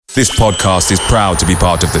This podcast is proud to be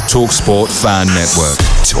part of the TalkSport Fan Network.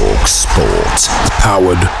 TalkSport.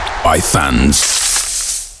 Powered by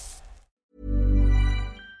fans.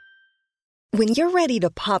 When you're ready to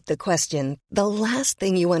pop the question, the last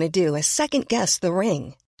thing you want to do is second-guess the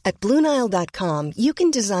ring. At BlueNile.com, you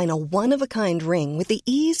can design a one-of-a-kind ring with the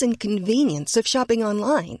ease and convenience of shopping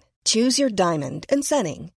online. Choose your diamond and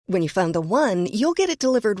setting. When you find the one, you'll get it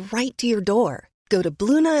delivered right to your door. Go to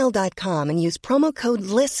BlueNile.com and use promo code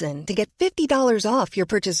LISTEN to get $50 off your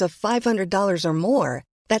purchase of $500 or more.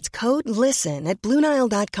 That's code LISTEN at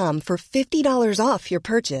BlueNile.com for $50 off your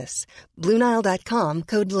purchase. BlueNile.com,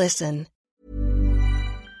 code LISTEN.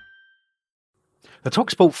 The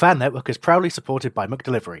TalkSport Fan Network is proudly supported by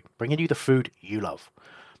McDelivery, bringing you the food you love.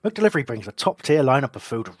 McDelivery brings a top-tier lineup of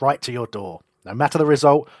food right to your door. No matter the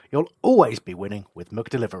result, you'll always be winning with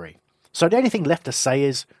McDelivery. So the only thing left to say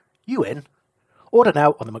is, you in? Order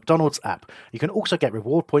now on the McDonald's app. You can also get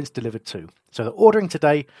reward points delivered too, so that ordering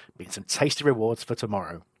today means some tasty rewards for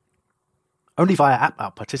tomorrow. Only via app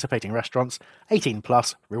at participating restaurants, 18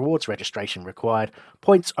 plus, rewards registration required,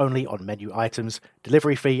 points only on menu items,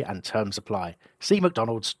 delivery fee and terms apply. See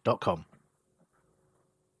mcdonalds.com.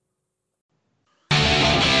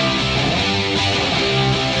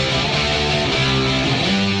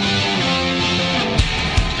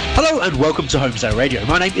 Hello and welcome to Homesdale Radio.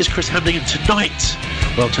 My name is Chris Hamling and tonight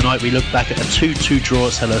we look back at a 2-2 draw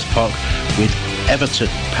at Selhurst Park with Everton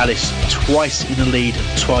Palace twice in the lead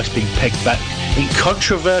and twice being pegged back in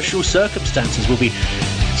controversial circumstances. We'll be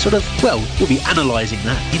analysing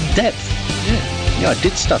that in depth. Yeah, I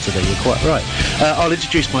did stutter there, you're quite right. I'll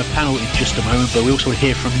introduce my panel in just a moment, but we also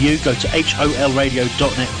hear from you. Go to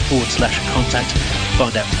holradio.net/contact to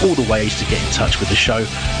find out all the ways to get in touch with the show,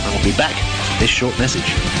 and we'll be back after this short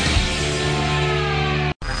message.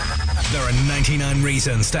 There are 99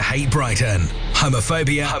 reasons to hate Brighton.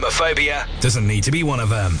 Homophobia doesn't need to be one of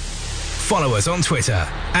them. Follow us on Twitter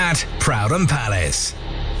 @ProudandPalace.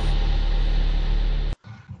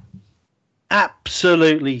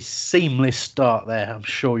 Absolutely seamless start there, I'm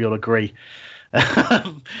sure you'll agree.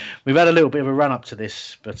 We've had a little bit of a run up to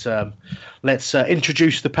this, but let's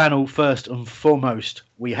introduce the panel first and foremost.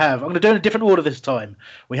 I'm going to do it in a different order this time.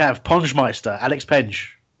 We have Pongemeister, Alex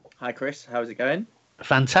Penge. Hi Chris, how's it going?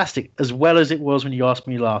 Fantastic, as well as it was when you asked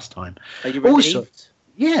me last time. Are you relieved? Also,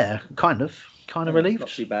 yeah, kind of relieved. Not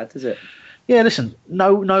too bad, is it? Yeah, listen,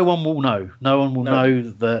 no one will know. No one will know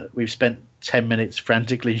that we've spent 10 minutes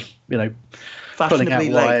frantically, pulling out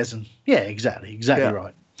wires and exactly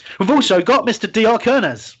right. We've also got Mr. DR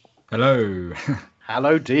Kernaz. Hello.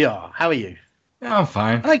 Hello, DR. How are you? Yeah, I'm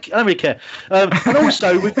fine. I don't really care. And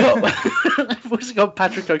also we've got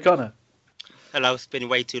Patrick O'Connor. Hello, it's been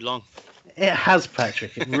way too long. It has,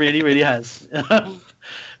 Patrick. It really, really has.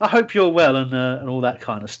 I hope you're well and all that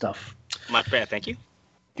kind of stuff. Much better, thank you.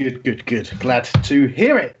 Good. Glad to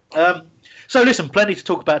hear it. So listen, plenty to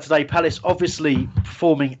talk about today. Palace obviously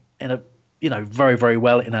performing in a very, very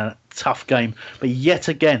well in a tough game, but yet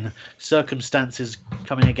again circumstances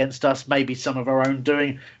coming against us. Maybe some of our own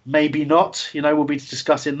doing, maybe not. We'll be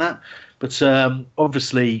discussing that. But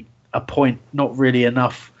obviously a point not really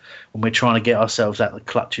enough when we're trying to get ourselves out of the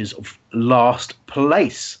clutches of last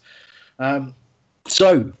place.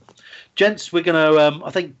 So, gents, we're going to,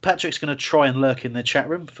 I think Patrick's going to try and lurk in the chat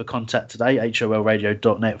room for contact today,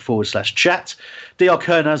 holradio.net/chat. DR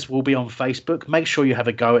Kernaz will be on Facebook. Make sure you have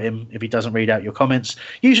a go at him if he doesn't read out your comments.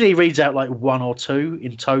 Usually he reads out like one or two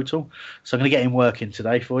in total. So I'm going to get him working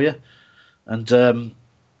today for you. And,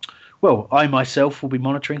 I myself will be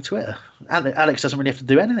monitoring Twitter. Alex doesn't really have to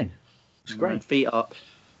do anything. It's great. Feet up.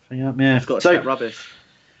 Yeah. I've got to chat rubbish.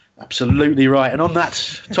 Absolutely right. And on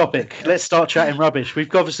that topic, let's start chatting rubbish. We're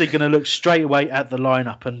obviously going to look straight away at the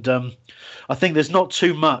lineup, and I think there's not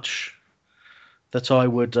too much that I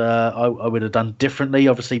would have done differently.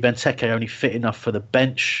 Obviously, Benteke only fit enough for the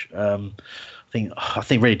bench. I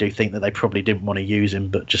really do think that they probably didn't want to use him,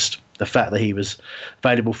 but just the fact that he was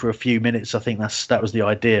available for a few minutes, I think that was the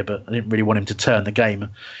idea. But I didn't really want him to turn the game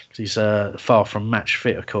because he's far from match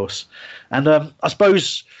fit, of course. And I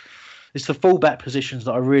suppose it's the fullback positions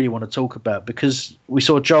that I really want to talk about, because we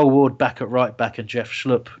saw Joel Ward back at right back and Jeff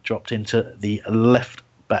Schlupp dropped into the left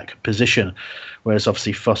back position, whereas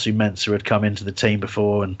obviously Fosu Mensah had come into the team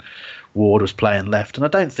before and Ward was playing left. And I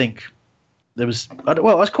don't think there was... I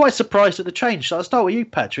was quite surprised at the change. So I'll start with you,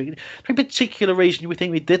 Patrick. For a particular reason you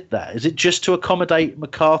think we did that? Is it just to accommodate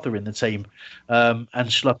MacArthur in the team and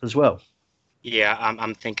Schlupp as well? Yeah,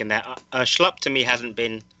 I'm thinking that. Schlupp to me hasn't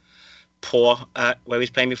been poor where he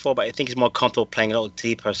was playing before, but I think he's more comfortable playing a little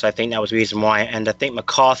deeper, so I think that was the reason why. And I think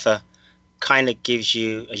MacArthur kind of gives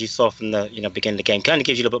you, as you saw from the beginning of the game, kind of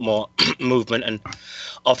gives you a little bit more movement and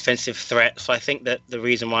offensive threat. So I think that the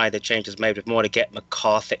reason why the change was made was more to get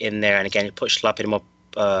MacArthur in there, and again, it put Schlupp in a more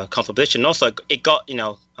comfortable position. And also, it got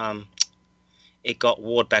it got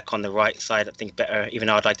Ward back on the right side, I think, better, even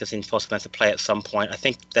though I'd like to see Foster Spencer play at some point. I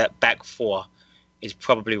think that back four is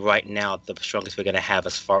probably right now the strongest we're going to have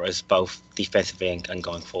as far as both defensively and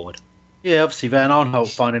going forward. Yeah, obviously Van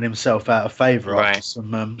Aanholt finding himself out of favour Right. after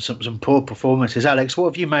some poor performances. Alex, what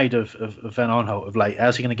have you made of Van Aanholt of late?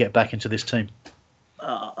 How's he going to get back into this team?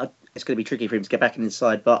 It's going to be tricky for him to get back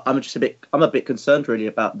inside, but I'm a bit concerned really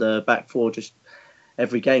about the back four. Just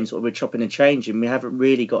every game, sort of, we're chopping and changing. We haven't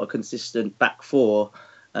really got a consistent back four,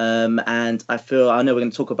 and I know we're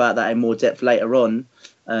going to talk about that in more depth later on.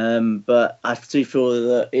 But I do feel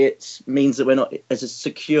that it means that we're not as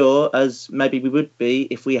secure as maybe we would be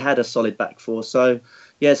if we had a solid back four. So,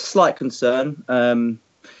 yeah, it's a slight concern.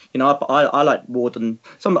 I like Ward, and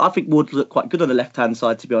I think Ward looked quite good on the left-hand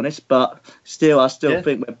side, to be honest. But I still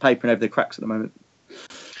think we're papering over the cracks at the moment.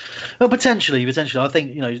 Well, potentially. I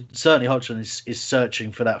think certainly Hodgson is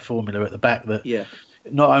searching for that formula at the back that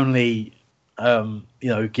not only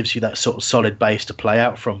gives you that sort of solid base to play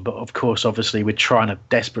out from, but of course, obviously, we're trying to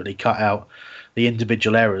desperately cut out the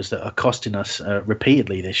individual errors that are costing us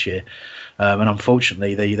repeatedly this year. And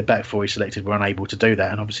unfortunately, the back four he selected were unable to do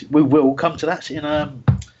that. And obviously, we will come to that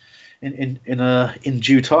in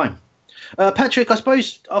due time. Patrick, I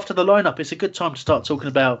suppose after the lineup, it's a good time to start talking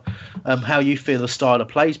about how you feel the style of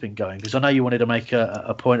play's been going, because I know you wanted to make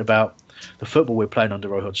a point about the football we're playing under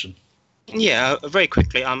Roy Hodgson. Yeah, very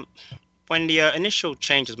quickly. When the initial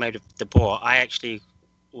change was made with De Boer, I actually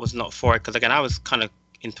was not for it because, again, I was kind of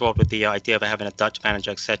enthralled with the idea of having a Dutch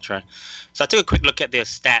manager, etc. So I took a quick look at their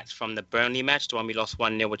stats from the Burnley match, the one we lost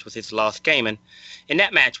 1-0, which was his last game. And in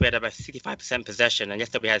that match, we had about 65% possession, and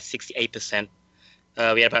yesterday we had 68%.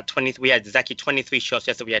 We had exactly 23 shots.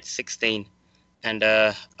 Yesterday we had 16, and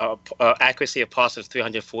our accuracy of passes was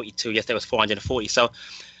 342. Yesterday was 440. So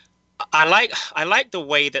I like the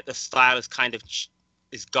way that the style is kind of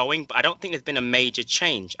is going, but I don't think there's been a major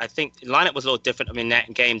change. I think the lineup was a little different. I mean,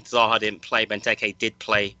 that game Zaha didn't play, Benteke did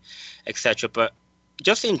play, etc. But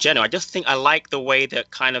just in general, I just think I like the way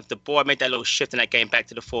that kind of the board made that little shift in that game back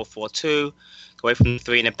to the 4-4-2, go away from the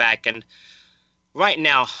three in the back. And right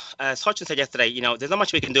now, as Hodgson said yesterday, there's not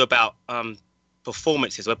much we can do about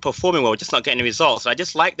performances. We're performing well, we're just not getting the results. So I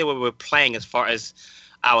just like the way we're playing as far as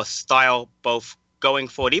our style, both going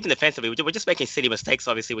forward, even defensively. We're just making silly mistakes,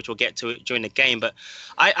 obviously, which we'll get to during the game. But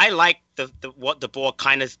I like what the board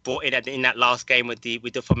kind of brought in that last game with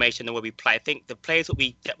the formation and where we play. I think the players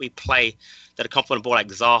that we play that are comfortable on the ball, like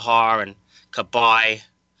Zaha and Cabaye,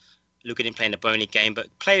 Luka didn't play in the Burnley game, but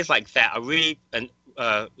players like that are really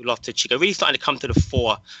Loftus-Cheek are really starting to come to the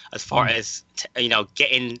fore as far as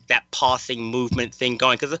getting that passing movement thing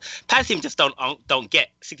going, because the pass team just don't get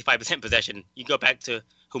 65% possession. You go back to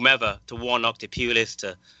whomever, to Warnock, to Pulis,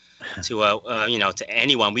 to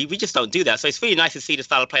anyone. We just don't do that. So it's really nice to see the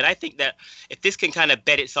style of play. And I think that if this can kind of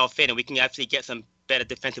bed itself in and we can actually get some better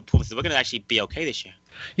defensive performances, we're going to actually be okay this year.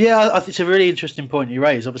 Yeah, I think it's a really interesting point you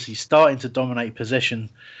raise. Obviously, starting to dominate possession,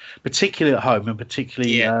 particularly at home and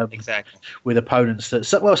particularly exactly. with opponents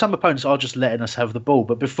some opponents are just letting us have the ball.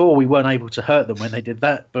 But before, we weren't able to hurt them when they did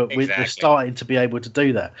that. But we're starting to be able to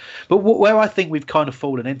do that. But where I think we've kind of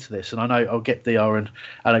fallen into this, and I know I'll get DR and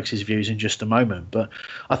Alex's views in just a moment, but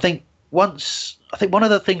I think one of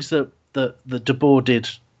the things that De Boer did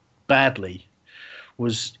badly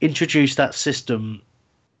was introduce that system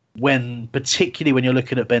particularly when you're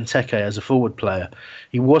looking at Benteke as a forward player.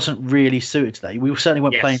 He wasn't really suited to that. We certainly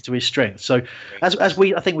weren't playing to his strengths. So as I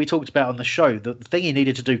think we talked about on the show, the thing he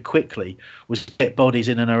needed to do quickly was get bodies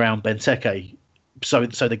in and around Benteke so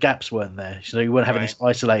the gaps weren't there. So you weren't having this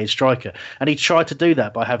isolated striker. And he tried to do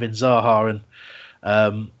that by having Zaha and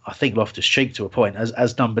I think Loftus-Cheek to a point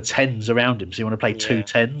as number 10s around him. So you want to play 2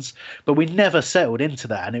 10s. But we never settled into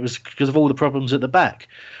that, and it was because of all the problems at the back.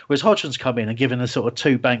 Whereas Hodgson's come in and given us sort of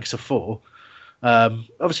 2 banks of 4,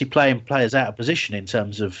 obviously playing players out of position in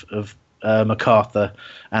terms of MacArthur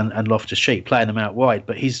and Loftus-Cheek, playing them out wide.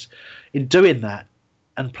 But he's in doing that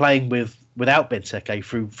and playing without Benteke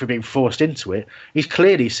for being forced into it, he's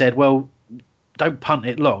clearly said, well, don't punt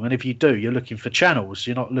it long, and if you do, you're looking for channels.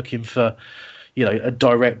 You're not looking for a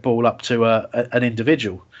direct ball up to an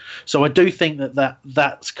individual. So I do think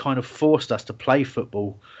that's kind of forced us to play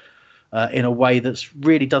football in a way that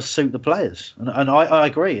really does suit the players. And I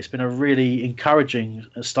agree. It's been a really encouraging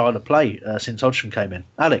style of play since Hodgson came in.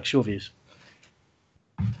 Alex, your views?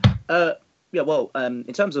 In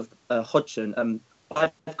terms of Hodgson,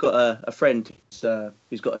 I've got a friend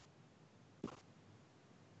who's got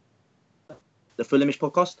the Fulhamish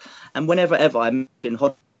podcast, and whenever ever I mention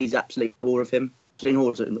Hodgson, he's absolutely awe of him. In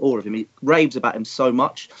awe of him, he raves about him so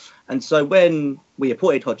much. And so when we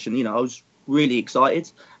appointed Hodgson, I was really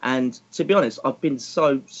excited. And to be honest, I've been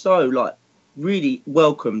so like really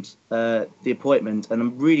welcomed the appointment, and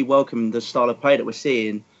I'm really welcoming the style of play that we're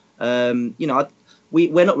seeing.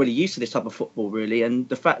 We're not really used to this type of football, really, and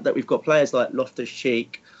the fact that we've got players like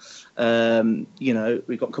Loftus-Cheek, we've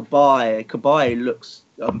got Cabaye. Cabaye looks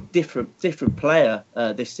different player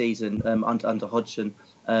this season under Hodgson.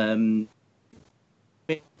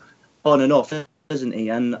 On and off, isn't he?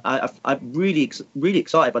 And I'm really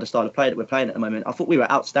excited by the style of play that we're playing at the moment. I thought we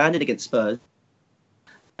were outstanding against Spurs,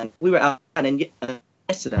 and we were outstanding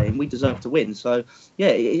yesterday, and we deserve to win. So yeah,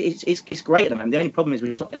 it's great at the moment. The only problem is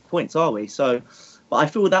we're not getting points, are we? So, but I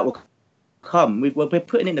feel that will come. We're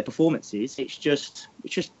putting in the performances. It's just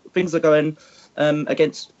things are going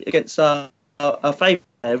against our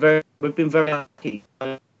favour. We've been very lucky.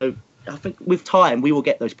 So, I think with time we will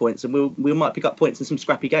get those points, and we might pick up points in some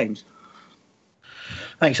scrappy games.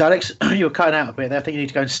 Thanks, Alex. You were cutting out a bit there. I think you need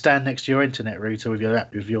to go and stand next to your internet router with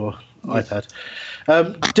your iPad.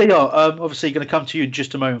 DR, obviously going to come to you in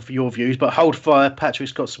just a moment for your views, but hold fire.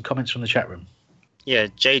 Patrick's got some comments from the chat room. Yeah,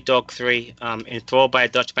 JDog3, enthralled by a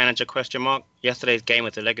Dutch manager, ? Yesterday's game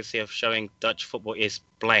with the legacy of showing Dutch football is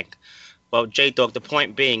blank. Well, JDog, the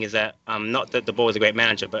point being is that not that the ball is a great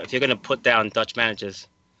manager, but if you're going to put down Dutch managers,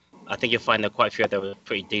 I think you'll find there are quite a few that were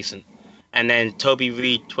pretty decent. And then Toby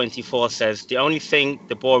Reed 24 says, the only thing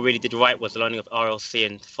the ball really did right was the learning of RLC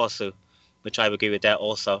and Fosu, which I would agree with that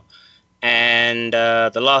also. And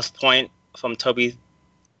the last point from Toby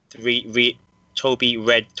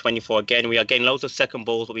Red 24 again, we are getting loads of second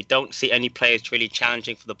balls, but we don't see any players really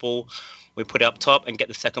challenging for the ball. We put it up top and get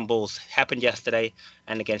the second balls. Happened yesterday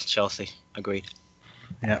and against Chelsea. Agreed.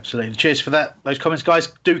 Yeah, absolutely. Cheers for that. Those comments, guys.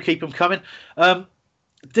 Do keep them coming.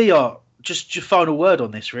 DR, just your final word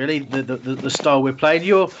on this, really. The style we're playing.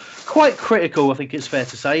 You're quite critical, I think it's fair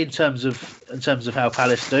to say, in terms of how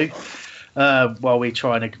Palace do. While we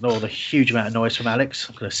try and ignore the huge amount of noise from Alex,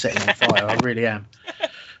 I'm going to set him on fire. I really am.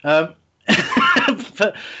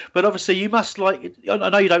 But obviously, you must like. I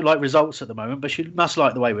know you don't like results at the moment, but you must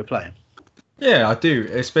like the way we're playing. Yeah, I do,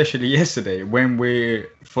 especially yesterday when we,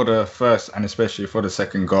 for the first and especially for the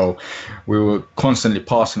second goal, we were constantly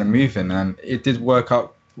passing and moving, and it did work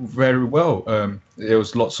out very well. There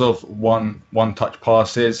was lots of one-touch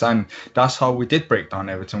passes, and that's how we did break down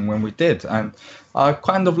Everton when we did. And I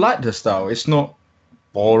kind of like the style. It's not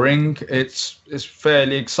boring. It's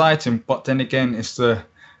fairly exciting, but then again, it's the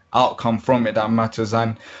outcome from it that matters.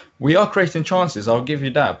 And we are creating chances, I'll give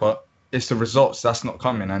you that, but it's the results that's not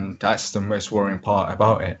coming, and that's the most worrying part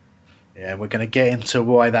about it. Yeah, we're going to get into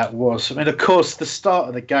why that was. I mean, of course, the start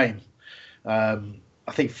of the game,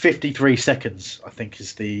 I think 53 seconds, I think,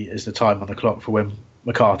 is the time on the clock for when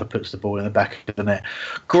MacArthur puts the ball in the back of the net.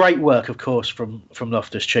 Great work, of course, from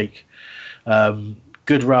Loftus-Cheek.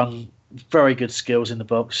 Good run, very good skills in the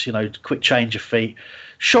box, quick change of feet.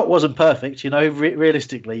 Shot wasn't perfect,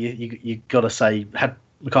 realistically, you got to say, had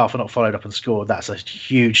MacArthur not followed up and scored, that's a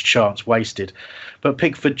huge chance wasted. But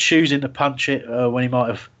Pickford choosing to punch it when he might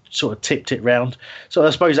have sort of tipped it round. So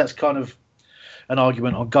I suppose that's kind of an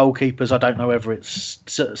argument on goalkeepers. I don't know whether it's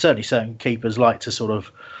certainly certain keepers like to sort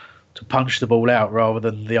of to punch the ball out rather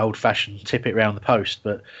than the old-fashioned tip it round the post.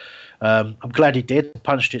 But I'm glad he did.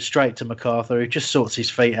 Punched it straight to MacArthur, who just sorts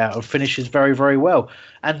his feet out and finishes very, very well.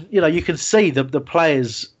 And you can see the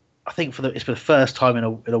players. I think it's for the first time in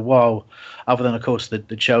a while, other than of course the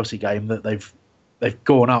Chelsea game, that they've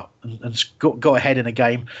gone up and got ahead in a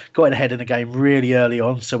game, really early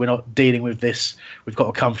on. So we're not dealing with this. We've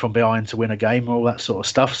got to come from behind to win a game, all that sort of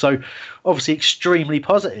stuff. So obviously extremely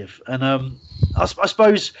positive. And I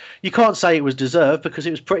suppose you can't say it was deserved because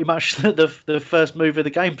it was pretty much the first move of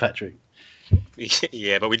the game, Patrick.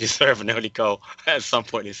 Yeah, but we deserve an early goal at some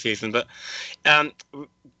point this season. But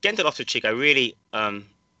getting to Loftus-Cheek, I really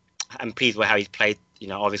I'm pleased with how he's played,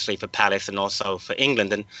 obviously for Palace and also for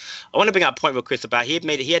England. And I want to bring up a point with Chris about he had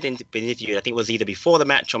been interviewed, I think it was either before the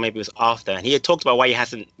match or maybe it was after, and he had talked about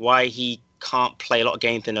why he can't play a lot of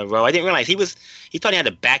games in a row. I didn't realize he thought he had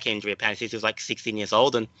a back injury apparently. He was like 16 years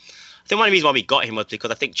old, and I think one of the reasons why we got him was because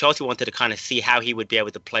I think Chelsea wanted to kind of see how he would be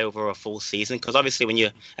able to play over a full season, because obviously when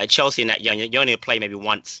you're at Chelsea and that young, you only play maybe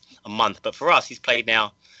once a month. But for us, he's played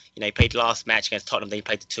now. He played last match against Tottenham, then he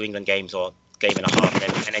played the 2 England games or game and a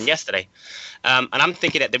half, and then yesterday. And I'm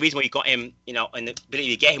thinking that the reason we got him, and the ability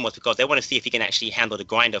to get him was because they want to see if he can actually handle the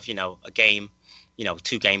grind of, a game,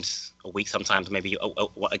 2 games a week sometimes, maybe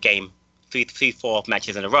a game 4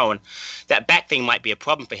 matches in a row, and that back thing might be a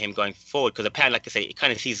problem for him going forward, because apparently, like I say, it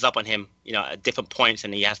kind of seizes up on him, at different points,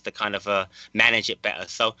 and he has to kind of manage it better.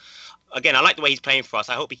 So again, I like the way he's playing for us.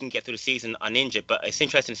 I hope he can get through the season uninjured, but it's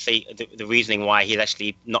interesting to see the reasoning why he's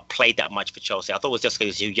actually not played that much for Chelsea. I thought it was just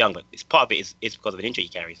because he's young, but part of it is because of an injury he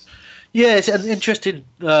carries. Yeah, it's interesting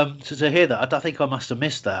to hear that. I think I must have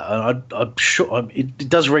missed that. I'm sure it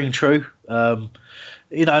does ring true. And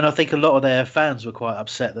I think a lot of their fans were quite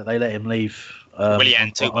upset that they let him leave.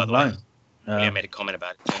 Willian too, by the way. Loan. Willian made a comment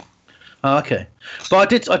about it too. Oh, okay,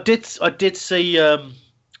 but I did see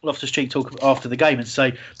Loftus-Cheek talk after the game and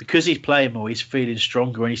say because he's playing more, he's feeling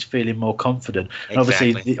stronger and he's feeling more confident. Exactly.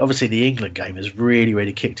 And obviously, the England game has really,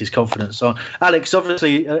 really kicked his confidence on. Alex,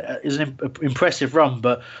 obviously, is an impressive run,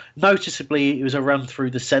 but noticeably it was a run through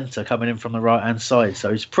the centre coming in from the right-hand side. So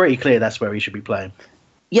it's pretty clear that's where he should be playing.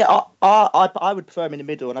 Yeah, I would prefer him in the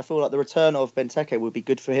middle, and I feel like the return of Benteke would be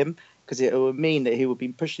good for him because it would mean that he would be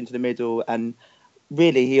pushed into the middle and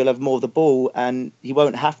really he'll have more of the ball and he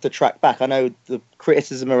won't have to track back. I know the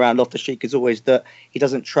criticism around Loftus-Cheek is always that he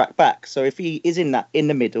doesn't track back. So if he is in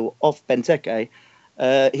the middle of Benteke,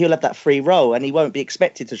 he'll have that free role and he won't be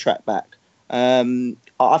expected to track back.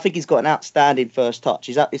 I think he's got an outstanding first touch.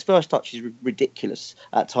 His first touch is ridiculous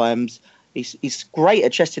at times. He's great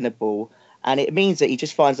at chesting the ball, and it means that he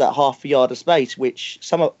just finds that half a yard of space, which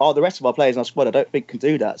the rest of our players in our squad I don't think can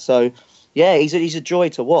do that. So yeah, he's a joy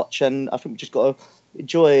to watch, and I think we just got to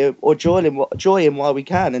enjoy him while we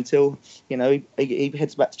can until he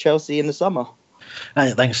heads back to Chelsea in the summer.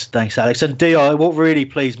 Thanks, Alex. And Dr, what really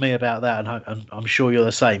pleased me about that, and I'm sure you're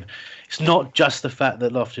the same, it's not just the fact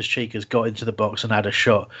that Loftus-Cheek has got into the box and had a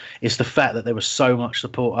shot. It's the fact that there was so much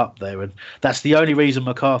support up there, and that's the only reason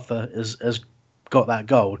MacArthur has got that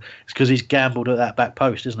goal. It's because he's gambled at that back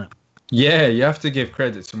post, isn't it? Yeah, you have to give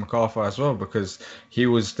credit to MacArthur as well because he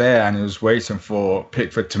was there and he was waiting for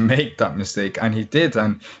Pickford to make that mistake, and he did.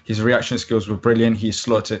 And his reaction skills were brilliant. He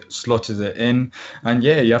slotted it in, and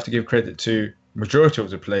yeah, you have to give credit to majority of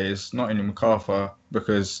the players, not only MacArthur,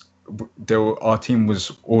 because our team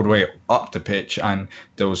was all the way up the pitch and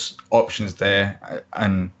there was options there,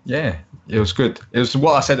 and yeah, it was good. It was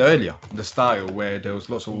what I said earlier, the style where there was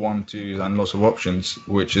lots of 1-2s and lots of options,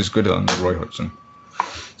 which is good on Roy Hodgson.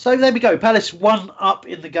 So there we go. Palace 1 up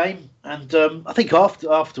in the game, and I think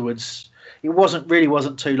afterwards it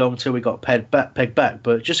wasn't too long until we got pegged back.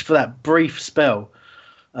 But just for that brief spell,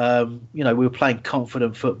 we were playing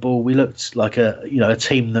confident football. We looked like a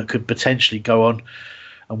team that could potentially go on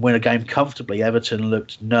and win a game comfortably. Everton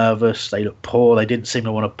looked nervous. They looked poor. They didn't seem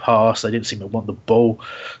to want to pass. They didn't seem to want the ball.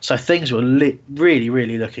 So things were really,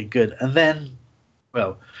 really looking good. And then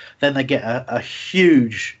they get a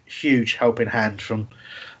huge helping hand from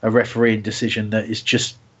a refereeing decision that is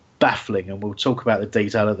just baffling, and we'll talk about the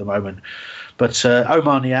detail at the moment. But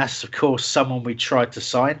Omar Niasse, of course, someone we tried to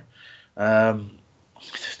sign.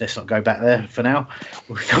 Let's not go back there for now.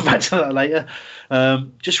 We'll come back to that later.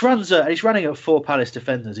 Just runs. He's running at 4 Palace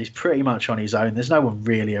defenders. He's pretty much on his own. There's no one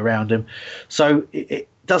really around him, so it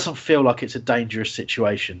doesn't feel like it's a dangerous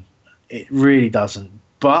situation. It really doesn't.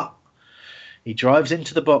 But he drives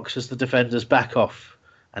into the box as the defenders back off,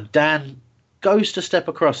 and Dan goes to step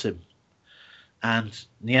across him, and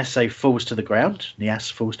Niasse falls to the ground.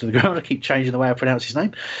 Niasse falls to the ground. I keep changing the way I pronounce his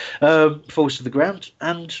name. Falls to the ground,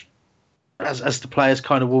 and as the players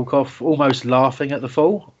kind of walk off, almost laughing at the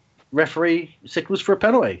fall, referee signals for a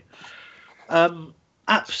penalty.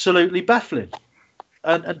 Absolutely baffling.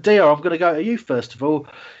 And Dr, I'm going to go to you first of all.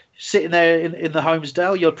 Sitting there in the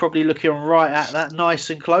Holmesdale, you're probably looking right at that,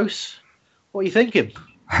 nice and close. What are you thinking?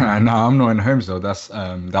 No, I'm not in Holmesdale.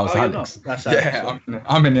 That was Alex. That's Alex. Yeah,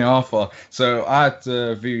 I'm in the Alpha. So I had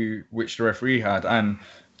the view which the referee had, and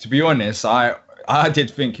to be honest, I did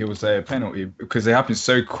think it was a penalty because it happened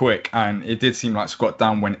so quick, and it did seem like Scott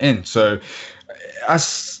Dan went in. So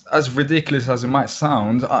as ridiculous as it might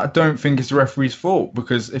sound, I don't think it's the referee's fault,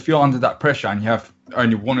 because if you're under that pressure and you have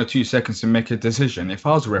only 1 or 2 seconds to make a decision, if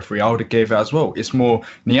I was a referee, I would have gave it as well. It's more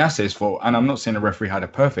Niasse's fault, and I'm not saying the referee had a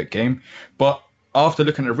perfect game, but after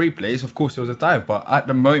looking at the replays, of course, it was a dive. But at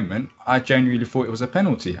the moment, I genuinely thought it was a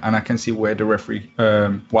penalty, and I can see where the referee,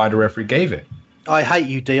 why the referee gave it. I hate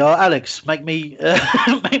you, Dr. Alex, make me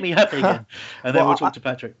happy again, and then we'll talk to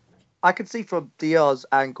Patrick. I can see from Dr's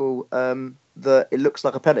angle that it looks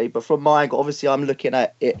like a penalty, but from my angle, obviously, I'm looking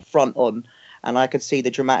at it front on, and I could see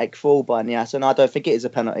the dramatic fall by Niasse, and I don't think it is a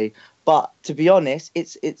penalty. But to be honest,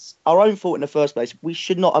 it's our own fault in the first place. We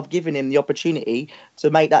should not have given him the opportunity to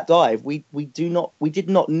make that dive. We did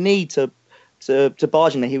not need to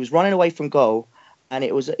barge in there. He was running away from goal, and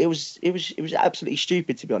it was absolutely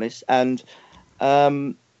stupid, to be honest. And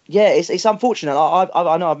Yeah, it's unfortunate.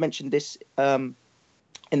 I know I've mentioned this in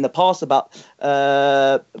the past about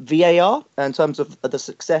VAR in terms of the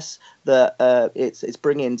success that it's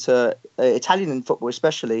bringing to Italian football,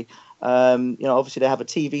 especially. Obviously they have a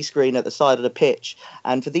TV screen at the side of the pitch,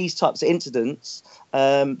 and for these types of incidents,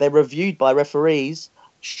 they're reviewed by referees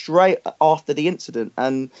straight after the incident.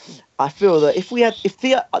 And I feel that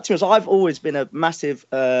I've always been a massive.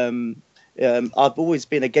 I've always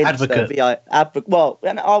been against VAR. Well,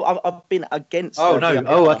 I've been against. Oh no! VAR.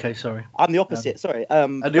 Oh, okay, sorry. I'm the opposite. Sorry.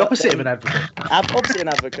 And the opposite of an advocate. Opposite an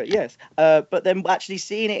advocate, yes. But then actually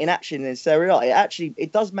seeing it in action in Serie A,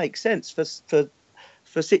 it does make sense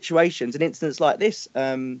for situations and incidents like this.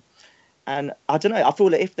 And I don't know. I feel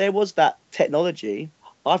that if there was that technology,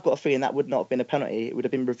 I've got a feeling that would not have been a penalty. It would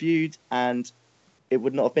have been reviewed, and it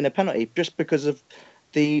would not have been a penalty just because of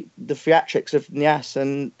the theatrics of Niasse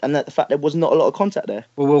and that the fact there was not a lot of contact there.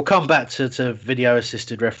 Well, we'll come back to video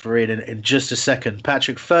assisted refereeing in just a second.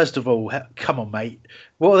 Patrick, first of all, come on, mate.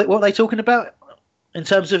 What are they talking about in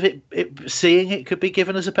terms of it seeing it could be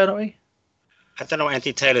given as a penalty? I don't know,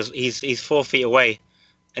 Anthony Taylor's. He's 4 feet away,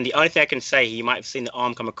 and the only thing I can say, you might have seen the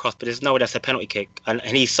arm come across, but there's no way that's a penalty kick, and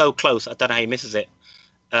he's so close. I don't know how he misses it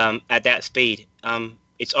at that speed.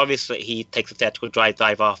 It's obvious that he takes a theatrical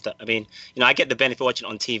dive after. I mean, I get the benefit of watching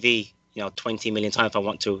it on TV, 20 million times if I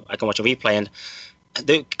want to. I can watch a replay, and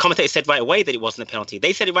the commentator said right away that it wasn't a penalty.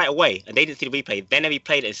 They said it right away, and they didn't see the replay. Then they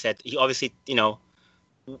replayed it and said he obviously,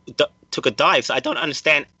 took a dive. So I don't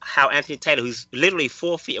understand how Anthony Taylor, who's literally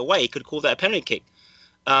 4 feet away, could call that a penalty kick.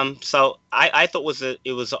 So I thought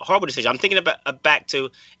it was a horrible decision. I'm thinking back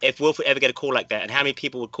to if Wilf would ever get a call like that, and how many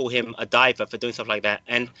people would call him a diver for doing stuff like that.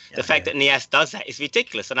 And the fact that Niasse does that is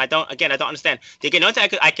ridiculous. And I don't understand. Again,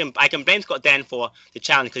 I can blame Scott Dan for the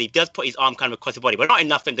challenge because he does put his arm kind of across the body, but not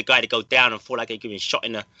enough for the guy to go down and fall like he's getting shot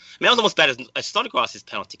in the. I mean, it was almost bad as Snodgrass's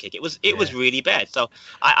penalty kick. It was really bad. So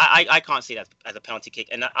I can't see that as a penalty kick.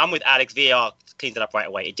 And I'm with Alex. VAR cleans it up right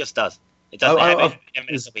away. It just does. It doesn't have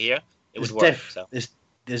evidence over here. It was work.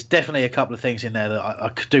 There's definitely a couple of things in there that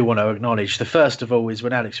I do want to acknowledge. The first of all is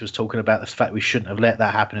when Alex was talking about the fact we shouldn't have let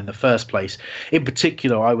that happen in the first place. In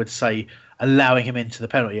particular, I would say allowing him into the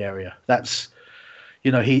penalty area. That's,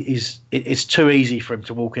 it's too easy for him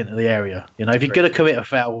to walk into the area. If you're going to commit a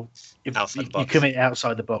foul, you commit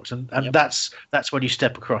outside the box, and that's when you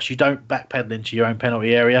step across. You don't backpedal into your own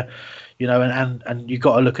penalty area. And you've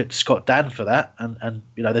got to look at Scott Dan for that. And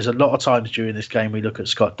there's a lot of times during this game we look at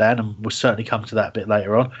Scott Dan, and we'll certainly come to that a bit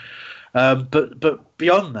later on. But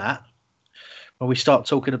beyond that, when we start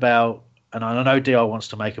talking about, and I know DR wants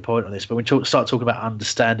to make a point on this, but when we start talking about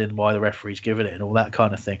understanding why the referee's given it and all that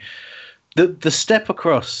kind of thing, the step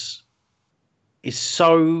across is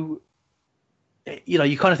so...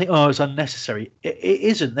 you kind of think, it's unnecessary. It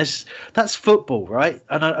isn't. That's football, right?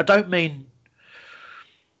 And I don't mean...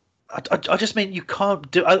 I just mean you can't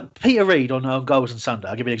do. Peter Reid on Goals and Sunday.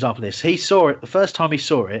 I'll give you an example of this. He saw it. The first time he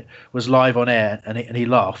saw it was live on air, and he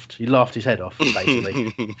laughed. He laughed his head off,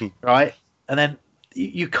 basically, right? And then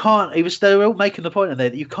you can't. They were all making the point in there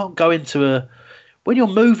that you can't go into when you're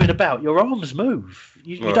moving about. Your arms move.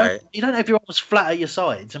 You don't have your arms flat at your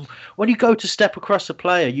sides, and when you go to step across a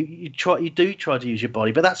player, you do try to use your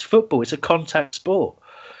body. But that's football. It's a contact sport.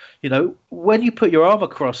 When you put your arm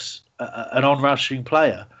across an on-rushing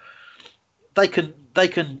player, they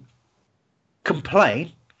can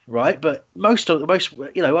complain, right? But most out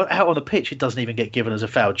on the pitch, it doesn't even get given as a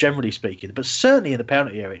foul, generally speaking. But certainly in the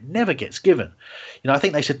penalty area, it never gets given. I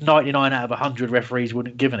think they said 99 out of 100 referees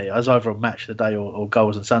wouldn't have given it. I was either on Match of the Day or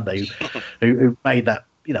Goals on Sunday who made that.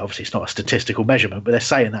 Obviously it's not a statistical measurement, but they're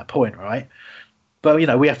saying that point, right? But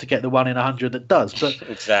we have to get the 1 in 100 that does. But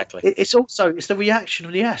exactly, it's the reaction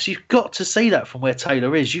of the ass. You've got to see that from where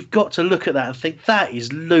Taylor is. You've got to look at that and think that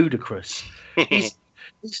is ludicrous. He's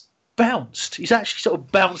bounced. He's actually sort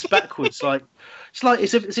of bounced backwards.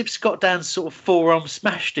 It's as if Scott Dan's sort of forearm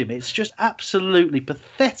smashed him. It's just absolutely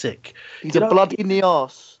pathetic. He's a blood in the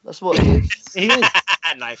arse. That's what he is. He is.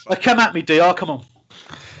 Nice. Come at me, DR. Come on.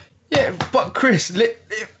 Yeah, but Chris,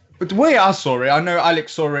 the way I saw it, I know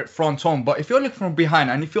Alex saw it front on, but if you're looking from behind,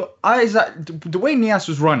 and if your eyes, the way Niasse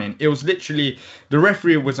was running, it was literally the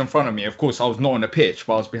referee was in front of me. Of course, I was not on the pitch,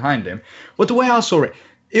 but I was behind him. But the way I saw it,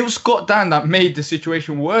 it was Scott Dan that made the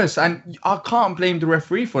situation worse, and I can't blame the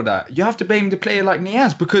referee for that. You have to blame the player like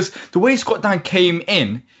Niasse, because the way Scott Dan came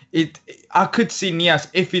in, I could see Niasse,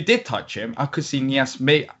 if he did touch him, I could see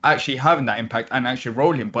Niasse actually having that impact and actually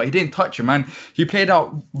roll him, but he didn't touch him, and he played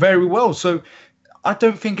out very well. So I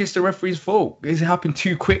don't think it's the referee's fault. It happened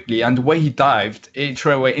too quickly, and the way he dived,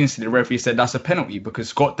 straight away instantly the referee said that's a penalty because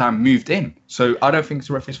Scott Dan moved in. So I don't think it's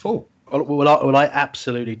the referee's fault. Well, I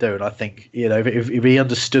absolutely do, and I think if he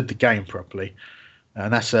understood the game properly,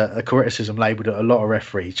 and that's a criticism labelled at a lot of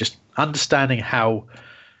referees, just understanding how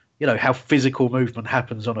physical movement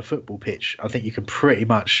happens on a football pitch. I think you can pretty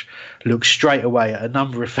much look straight away at a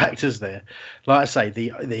number of factors there. Like I say,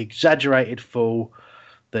 the exaggerated fall,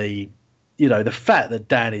 the fact that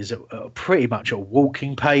Dan is pretty much at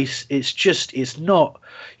walking pace. It's not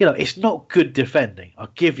good defending.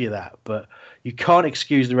 I'll give you that, but you can't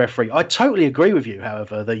excuse the referee. I totally agree with you,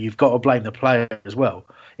 however, that you've got to blame the player as well.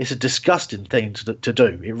 It's a disgusting thing to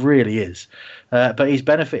do. It really is. But he's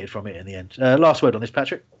benefited from it in the end. Last word on this,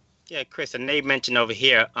 Patrick? Yeah, Chris, and they mentioned over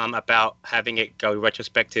here about having it go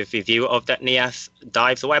retrospective review of that Niasse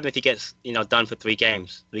dive. So what happens if he gets done for 3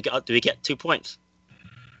 games? Do we get 2 points?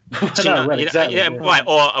 Exactly. Right,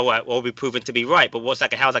 or be proven to be right. But how's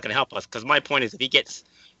that going to help us? Because my point is, if he gets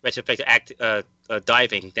retrospective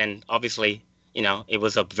diving, then obviously it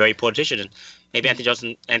was a very poor decision. Maybe Anthony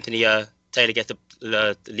Taylor gets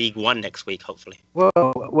the League One next week, hopefully.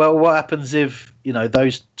 Well, what happens if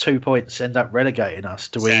those 2 points end up relegating us?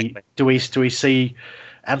 Do we see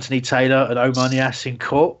Anthony Taylor and Omar Niasse in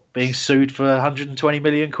court being sued for 120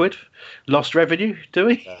 million quid lost revenue? Do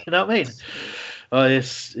we? You know what I mean?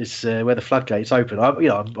 It's where the floodgates open.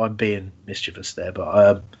 I'm being mischievous there,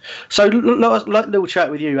 but so little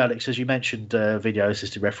chat with you, Alex, as you mentioned video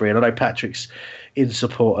assisted referee, and I know Patrick's in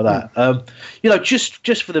support of that.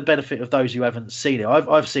 Just for the benefit of those who haven't seen it,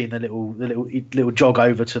 I've seen the little jog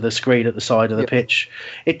over to the screen at the side of the pitch.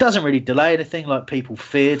 It doesn't really delay anything like people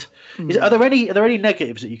feared. Are there any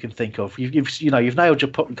negatives that you can think of? You've nailed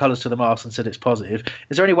your colours to the mast and said it's positive.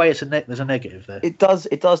 Is there any way there's a negative there? It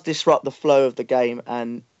does disrupt the flow of the game,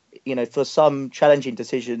 and for some challenging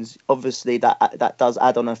decisions, obviously that does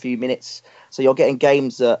add on a few minutes. So you're getting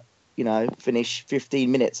games that finish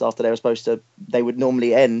 15 minutes after they would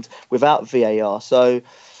normally end without VAR. So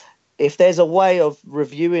if there's a way of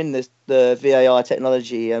reviewing the VAR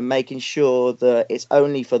technology and making sure that it's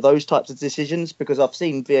only for those types of decisions, because I've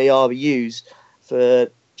seen VAR used for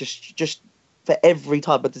just for every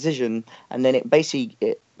type of decision, and then it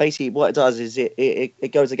basically what it does is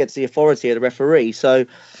it goes against the authority of the referee. So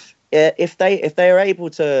if they are able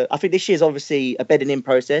to, I think this year's obviously a bedding in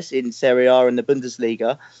process in Serie A and the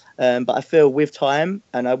Bundesliga, but I feel with time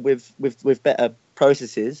and with better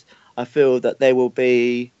processes, I feel that there will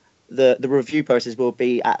be the review process will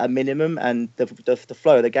be at a minimum, and the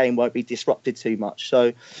flow of the game won't be disrupted too much.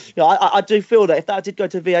 So, I do feel that if that did go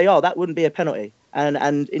to VAR, that wouldn't be a penalty,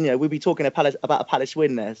 and we'd be talking about a Palace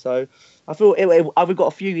win there. So, I feel we've got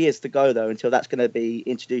a few years to go though until that's going to be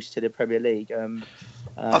introduced to the Premier League.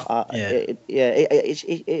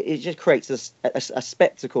 It just creates a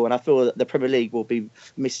spectacle, and I feel that the Premier League will be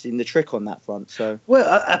missing the trick on that front. So,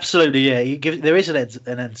 absolutely, yeah. There is an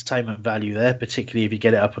entertainment value there, particularly if you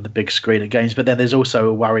get it up on the big screen at games. But then there's also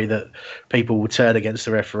a worry that people will turn against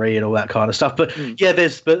the referee and all that kind of stuff. But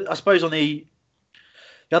but I suppose on the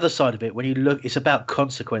other side of it, when you look, it's about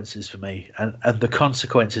consequences for me, and the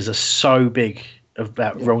consequences are so big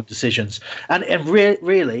about wrong decisions, and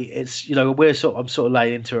really it's I'm sort of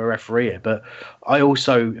laying into a referee here, but I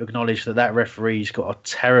also acknowledge that referee's got a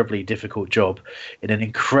terribly difficult job in an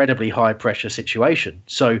incredibly high pressure situation.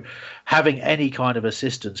 So having any kind of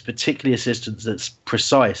assistance, particularly assistance that's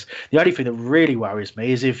precise, the only thing that really worries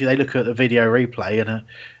me is if they look at the video replay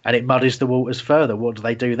and it muddies the waters further. What do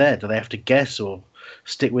they do there? Do they have to guess or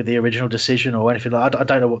stick with the original decision or anything like that? I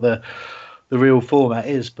don't know what the real format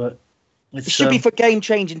is, but it should be for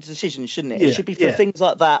game-changing decisions, shouldn't it? It should be for things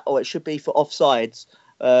like that, or it should be for offsides,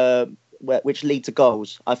 which lead to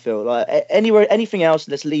goals. I feel like anything else,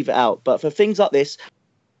 let's leave it out. But for things like this,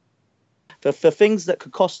 for things that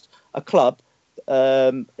could cost a club,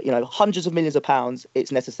 hundreds of millions of pounds,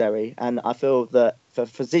 it's necessary. And I feel that for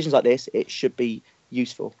decisions like this, it should be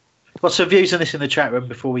useful. What's your views on this in the chat room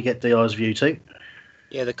before we get DR's view too?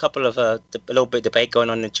 Yeah, the couple of a little bit of debate going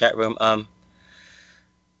on in the chat room.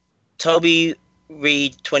 Toby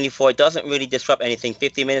Reed 24, it doesn't really disrupt anything.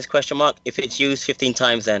 15 minutes ? If it's used 15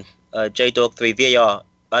 times, then JDog 3 VAR.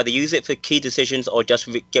 Either use it for key decisions or just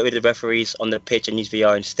get rid of the referees on the pitch and use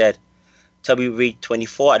VAR instead. Toby Reed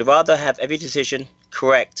 24. I'd rather have every decision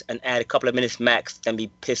correct and add a couple of minutes max than be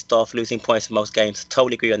pissed off losing points in most games.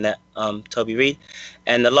 Totally agree on that, Toby Reed.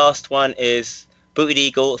 And the last one is Booted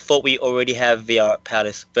Eagle. Thought we already have VR at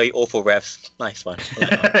Palace. Very awful refs. Nice one.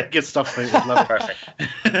 Good stuff, mate. Love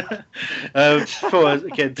it. Perfect.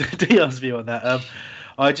 Again, Dion's view on that.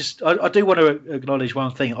 I do want to acknowledge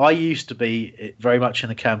one thing. I used to be very much in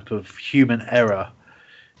the camp of human error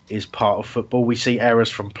is part of football. We see errors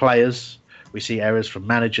from players, We see errors from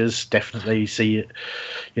managers. Definitely see,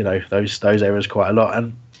 those errors quite a lot.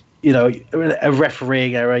 And a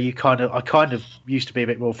refereeing error. I kind of used to be a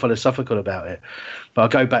bit more philosophical about it, but I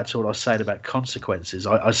go back to what I was saying about consequences.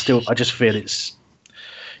 I just feel it's,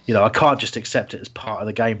 I can't just accept it as part of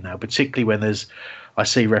the game now, particularly when I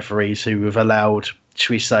see referees who have allowed,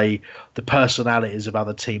 should we say, the personalities of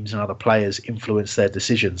other teams and other players influence their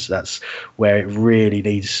decisions. That's where it really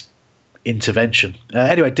needs intervention.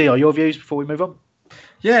 Anyway, DR, your views before we move on?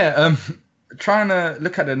 Yeah, trying to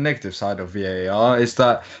look at the negative side of VAR is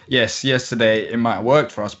that, yes, yesterday it might have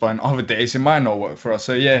worked for us, but on other days it might not work for us.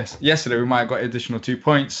 So yes, yesterday we might have got additional 2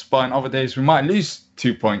 points, but on other days we might lose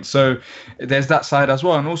 2 points. So there's that side as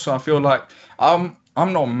well. And also I feel like I'm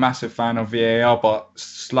not a massive fan of VAR, but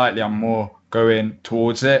slightly I'm more going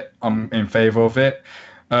towards it. I'm in favour of it.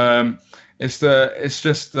 I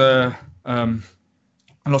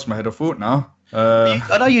lost my head of thought now.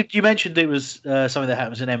 I know you mentioned it was something that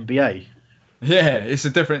happens in NBA. Yeah, it's a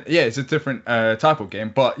different type of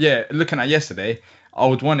game. But yeah, looking at yesterday, I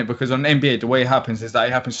would want it because on NBA, the way it happens is that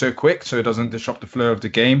it happens so quick, so it doesn't disrupt the flow of the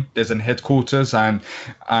game. There's an headquarters, and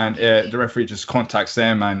the referee just contacts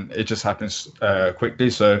them, and it just happens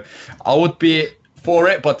quickly. So I would be for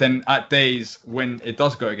it, but then at days when it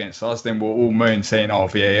does go against us, then we're all moan saying, "Oh,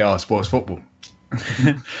 VAR, sports football."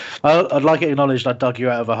 I'd like it acknowledged I dug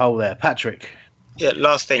you out of a hole there. Patrick? Yeah,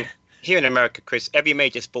 last thing. Here in America, Chris, every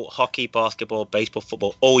major sport, hockey, basketball, baseball,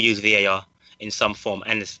 football, all use VAR in some form,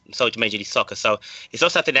 and so do Major League Soccer. So it's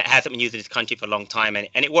not something that hasn't been used in this country for a long time, and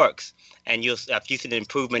it works. And you'll have used an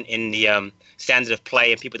improvement in the standard of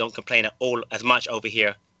play, and people don't complain at all as much over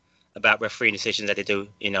here about refereeing decisions that they do,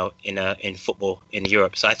 in football in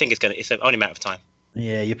Europe. So I think it's only a matter of time.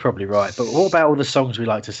 Yeah, you're probably right. But what about all the songs we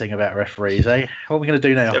like to sing about referees, eh? What are we going to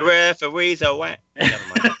do now? The referees are wet. Never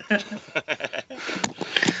mind.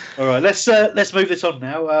 All right, let's move this on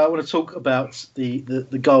now. I want to talk about the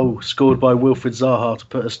goal scored by Wilfried Zaha to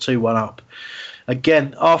put us 2-1 up.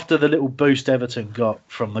 Again, after the little boost Everton got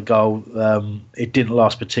from the goal, it didn't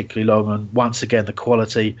last particularly long. And once again, the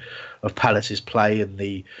quality of Palace's play and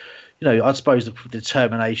the, I suppose the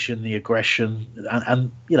determination, the aggression,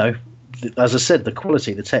 and as I said, the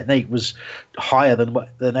quality, the technique was higher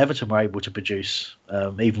than Everton were able to produce,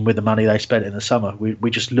 even with the money they spent in the summer.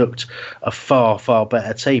 We just looked a far, far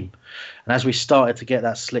better team. And as we started to get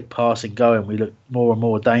that slick passing going, we looked more and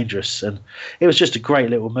more dangerous. And it was just a great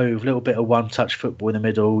little move, a little bit of one-touch football in the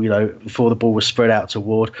middle, before the ball was spread out to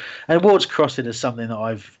Ward. And Ward's crossing is something that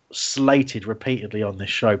I've slated repeatedly on this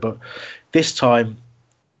show, but this time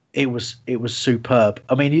it was superb.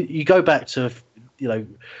 I mean, you go back to,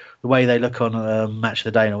 the way they look on Match of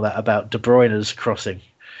the Day and all that about De Bruyne's crossing.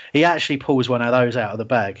 He actually pulls one of those out of the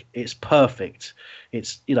bag. It's perfect.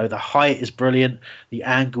 It's, the height is brilliant. The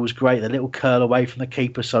angle's great. The little curl away from the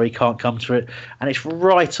keeper so he can't come to it. And it's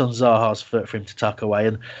right on Zaha's foot for him to tuck away.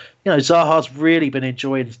 And, Zaha's really been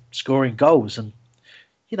enjoying scoring goals. And,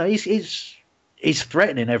 he's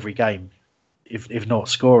threatening every game, if not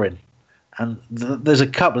scoring. And there's a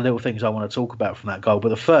couple of little things I want to talk about from that goal. But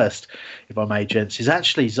the first, if I may, gents, is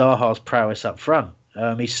actually Zaha's prowess up front.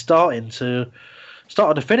 He's starting to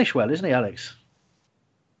finish well, isn't he, Alex?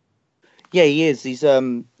 Yeah, he is. He's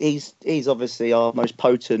obviously our most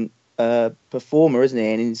potent performer, isn't he?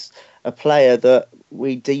 And he's a player that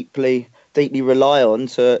we deeply rely on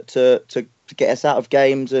to get us out of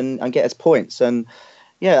games and get us points. And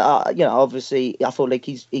obviously, I thought like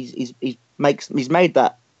he's made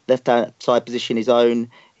that left-hand side position his own.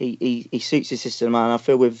 He suits his system, and I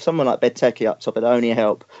feel with someone like Benteke up top, it'll only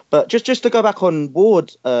help. But just to go back on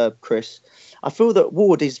Ward, Chris, I feel that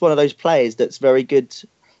Ward is one of those players that's very good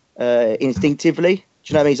instinctively. Do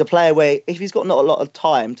you know what I mean? He's a player where if he's got not a lot of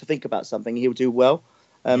time to think about something, he'll do well.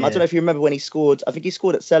 I don't know if you remember when he scored. I think he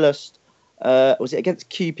scored at Selhurst. Was it against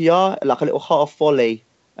QPR? Like a little half volley.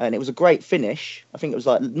 And it was a great finish. I think it was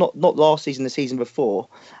like not last season, the season before.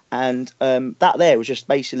 And that there was just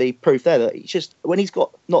basically proof there that it's just when he's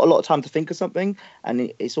got not a lot of time to think of something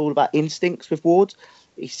and it's all about instincts with Ward,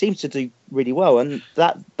 he seems to do really well. And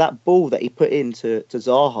that ball that he put into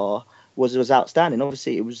Zaha was outstanding.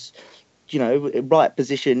 Obviously, it was, right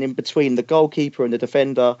position in between the goalkeeper and the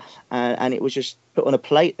defender. And it was just put on a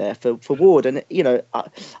plate there for Ward. And,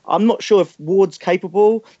 I'm not sure if Ward's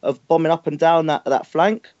capable of bombing up and down that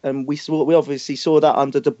flank. And we obviously saw that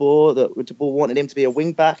under De Boer, that De Boer wanted him to be a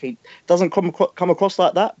wing back. He doesn't come across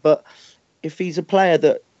like that. But if he's a player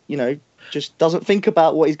that, just doesn't think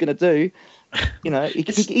about what he's going to do,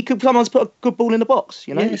 he could sometimes put a good ball in the box.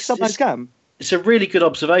 He sometimes can. It's a really good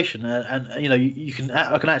observation, and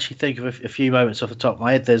I can actually think of a few moments off the top of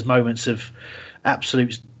my head. There's moments of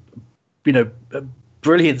absolute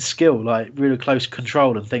brilliant skill, like really close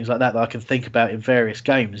control and things like that I can think about in various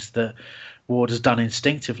games that Ward has done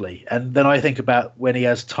instinctively. And then I think about when he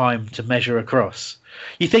has time to measure across.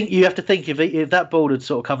 You have to think if that ball had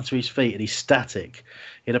sort of come to his feet and he's static,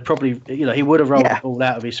 he'd have probably, he would have rolled the ball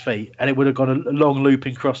out of his feet and it would have gone a long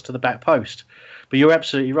looping cross to the back post. But you're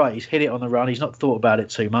absolutely right. He's hit it on the run. He's not thought about it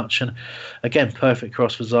too much. And again, perfect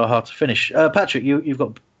cross for Zaha to finish. Patrick, you've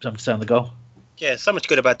got something to say on the goal. Yeah, so much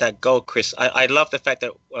good about that goal, Chris. I love the fact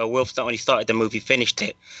that Wilf not only started the move, he finished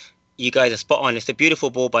it. You guys are spot on. It's a beautiful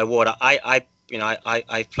ball by Ward. I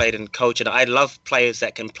played and coached, and I love players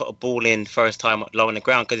that can put a ball in first time low on the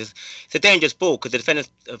ground, because it's a dangerous ball, because the defenders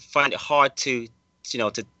find it hard to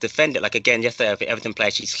defend it. Like again yesterday, the Everton player,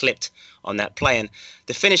 she slipped on that play, and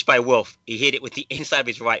the finish by Wilf, he hit it with the inside of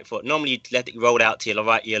his right foot. Normally you'd let it roll out to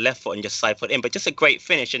your left foot and just side foot in, but just a great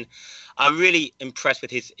finish. And I'm really impressed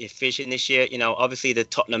with his efficiency this year. Obviously the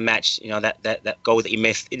Tottenham match, that goal that he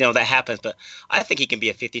missed, that happens. But I think he can be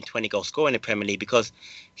a 15-20 goal scorer in the Premier League, because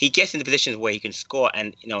he gets into positions where he can score.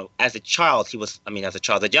 And as a child,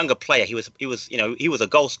 a younger player, he was a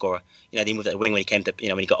goal scorer. He moved at the wing when he came to,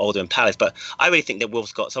 when he got older in Palace. But I really think that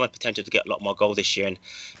Wilf's got so much potential to get a lot more goals this year. And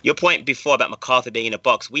your point before about McArthur being in the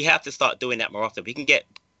box, we have to start doing that more often. We can get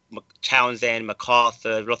Townsend,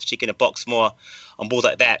 McArthur, Loftus-Cheek in the box more on balls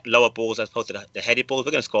like that, lower balls as opposed to the headed balls.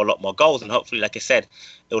 We're going to score a lot more goals, and hopefully, like I said,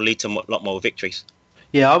 it will lead to a lot more victories.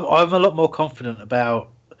 Yeah, I'm a lot more confident about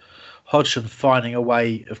Hodgson finding a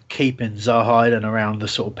way of keeping Zaha in around the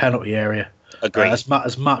sort of penalty area. Agreed. As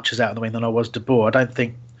much as out of the wing than I was De Boer. I don't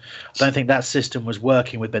think that system was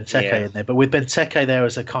working with Benteke in there, but with Benteke there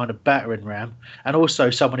as a kind of battering ram, and also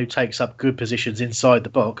someone who takes up good positions inside the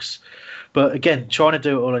box. But again, trying to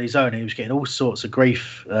do it all on his own, he was getting all sorts of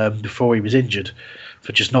grief before he was injured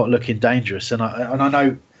for just not looking dangerous. And I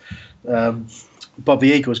know Bob the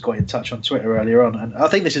Eagles got in touch on Twitter earlier on, and I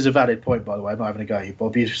think this is a valid point, by the way. I'm not having a go at you,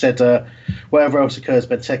 Bob. You said whatever else occurs,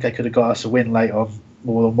 Benteke could have got us a win late on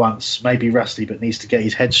more than once. Maybe rusty, but needs to get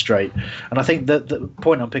his head straight. And I think that the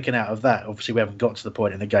point I'm picking out of that, obviously we haven't got to the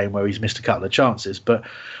point in the game where he's missed a couple of chances, but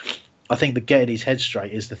I think that getting his head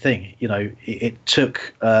straight is the thing. It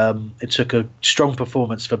took a strong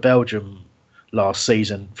performance for Belgium last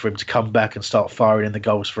season for him to come back and start firing in the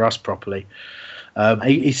goals for us properly.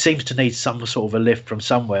 He seems to need some sort of a lift from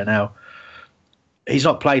somewhere. Now, he's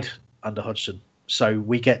not played under Hodgson, so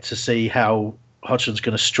we get to see how Hodgson's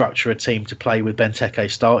going to structure a team to play with Benteke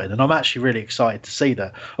starting, and I'm actually really excited to see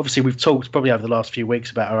that. Obviously, we've talked probably over the last few weeks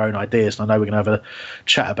about our own ideas, and I know we're going to have a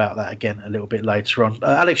chat about that again a little bit later on.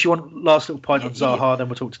 Alex, you want last little point on Zaha, then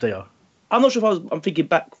we'll talk to DR. I'm not sure if I'm thinking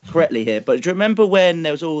back correctly here, but do you remember when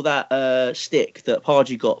there was all that stick that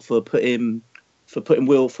Pardew got for putting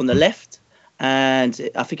Wilf on the left, and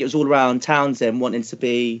I think it was all around Townsend wanting to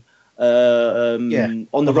be on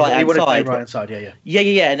the right hand side. Right hand side,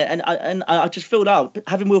 yeah. And I just feel now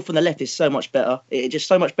having Wilf on the left is so much better. It's just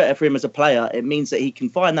so much better for him as a player. It means that he can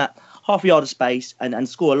find that half a yard of space and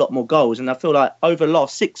score a lot more goals. And I feel like over the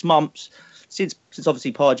last 6 months, since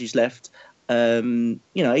obviously Pardew's left,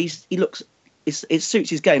 he looks. It suits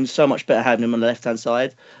his game so much better having him on the left hand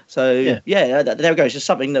side. So there we go. It's just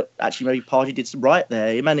something that actually maybe Pardew did right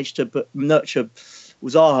there. He managed to nurture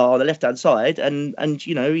Zaha on the left hand side, and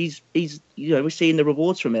he's we're seeing the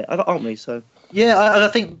rewards from it, aren't we? So I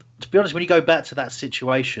think, to be honest, when you go back to that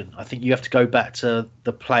situation, I think you have to go back to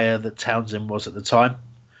the player that Townsend was at the time.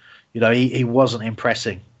 He wasn't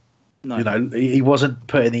impressing. No. He wasn't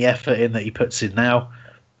putting the effort in that he puts in now.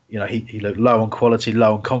 He looked low on quality,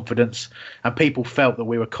 low on confidence, and people felt that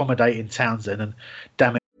we were accommodating Townsend, and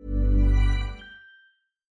damn it.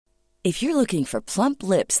 If you're looking for plump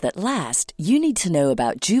lips that last, you need to know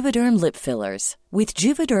about Juvederm lip fillers. With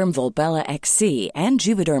Juvederm Volbella XC and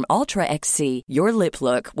Juvederm Ultra XC, your lip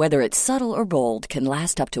look, whether it's subtle or bold, can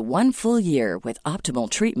last up to 1 full year with optimal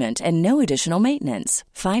treatment and no additional maintenance.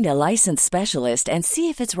 Find a licensed specialist and see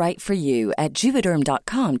if it's right for you at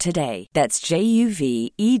Juvederm.com today. That's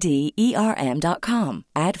JUVEDERM.com.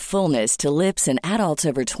 Add fullness to lips in adults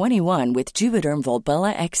over 21 with Juvederm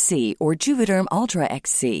Volbella XC or Juvederm Ultra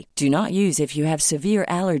XC. Do not use if you have severe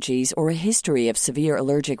allergies or a history of severe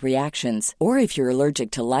allergic reactions, or if you're allergic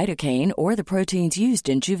to lidocaine or the proteins used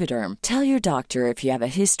in Juvederm. Tell your doctor if you have a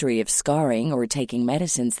history of scarring or taking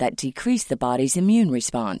medicines that decrease the body's immune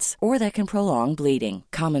response or that can prolong bleeding.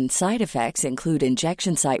 Common side effects include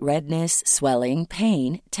injection site redness, swelling,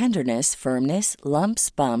 pain, tenderness, firmness, lumps,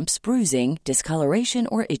 bumps, bruising, discoloration,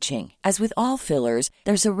 or itching. As with all fillers,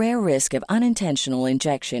 there's a rare risk of unintentional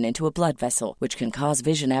injection into a blood vessel, which can cause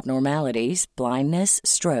vision abnormalities, blindness,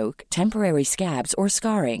 stroke, temporary scabs, or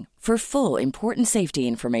scarring. For full important safety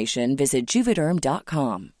information, visit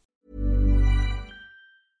Juvederm.com.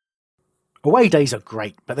 Away days are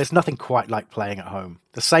great, but there's nothing quite like playing at home.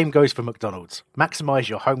 The same goes for McDonald's. Maximise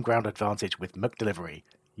your home ground advantage with McDelivery.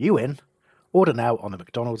 You in? Order now on the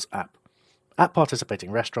McDonald's app. At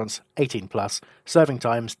participating restaurants, 18 plus, serving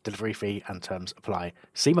times, delivery fee and terms apply.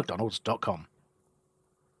 See mcdonalds.com.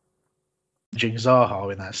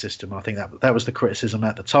 Zaha in that system. I think that was the criticism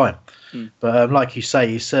at the time. But like you say,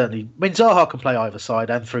 he's certainly. I mean, Zaha can play either side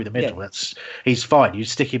and through the middle. Yeah. He's fine. You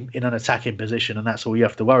stick him in an attacking position, and that's all you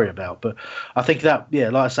have to worry about. But I think that,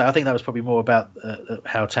 like I say, I think that was probably more about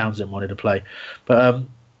how Townsend wanted to play. But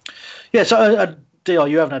so Dr,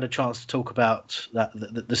 you haven't had a chance to talk about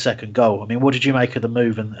the second goal. I mean, what did you make of the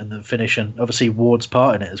move and the finish, and obviously Ward's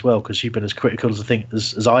part in it as well? Because you've been as critical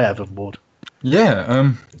as I have of Ward.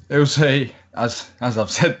 Yeah, it was as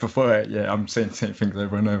I've said before, I'm saying the same things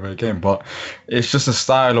over and over again, but it's just a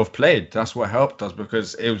style of play. That's what helped us,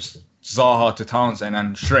 because it was Zaha to Townsend,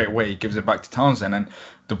 and straight away he gives it back to Townsend, and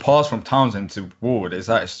the pass from Townsend to Ward is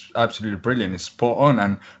absolutely brilliant. It's spot on,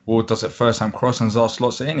 and Ward does it first time cross and Zaha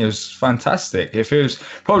slots it in. It was fantastic. If it was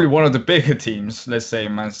probably one of the bigger teams, let's say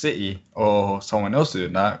Man City or someone else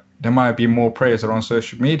doing that, there might be more praise around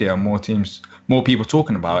social media, more people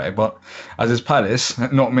talking about it. But as it's Palace,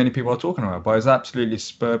 not many people are talking about it. But it's absolutely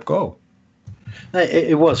superb goal.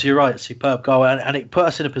 It was, you're right, superb goal. And it put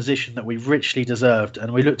us in a position that we richly deserved.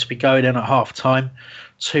 And we looked to be going in at half time,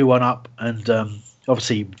 2-1 up. And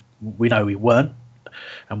obviously, we know we weren't.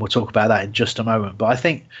 And we'll talk about that in just a moment. But I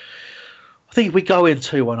think if we go in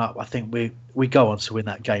 2-1 up, I think we go on to win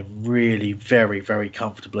that game really very, very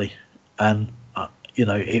comfortably. And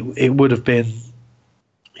it would have been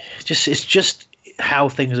it's just how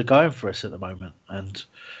things are going for us at the moment, and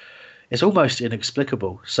it's almost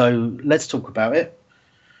inexplicable. So let's talk about it.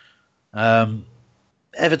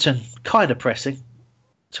 Everton kind of pressing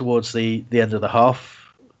towards the end of the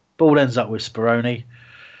half. Ball ends up with Speroni,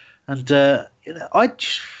 and I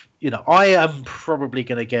am probably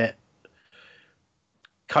going to get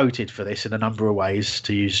coated for this in a number of ways,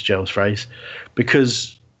 to use Gel's phrase,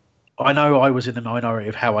 because I know I was in the minority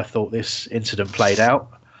of how I thought this incident played out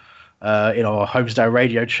in our Homesdale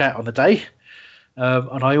radio chat on the day.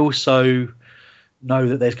 And I also know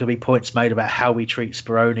that there's going to be points made about how we treat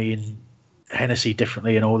Speroni and Hennessy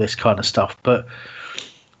differently and all this kind of stuff. But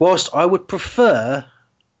whilst I would prefer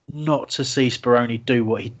not to see Speroni do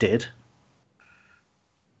what he did,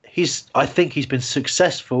 I think he's been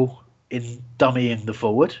successful in dummying the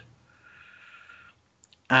forward.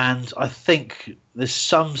 And I think there's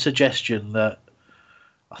some suggestion that,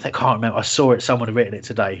 I can't remember, I saw it, someone had written it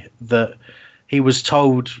today, that he was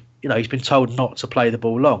told, he's been told not to play the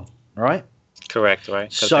ball long, right? Correct,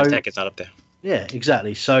 right? So Benteke's not up there. Yeah,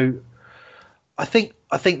 exactly. So I think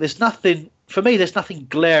there's nothing, for me, there's nothing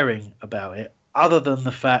glaring about it other than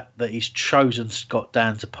the fact that he's chosen Scott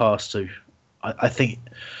Dan to pass to. I think,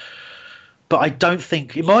 but I don't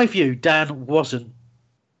think, in my view, Dan it wasn't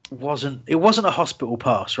a hospital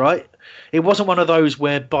pass, right? It wasn't one of those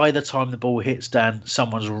where by the time the ball hits Dan,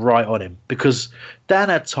 someone's right on him, because Dan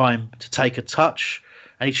had time to take a touch,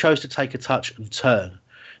 and he chose to take a touch and turn.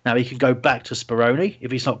 Now he can go back to Speroni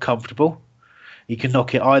if he's not comfortable. He can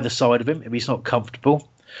knock it either side of him if he's not comfortable.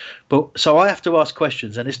 But so I have to ask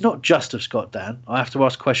questions, and it's not just of Scott Dan. I have to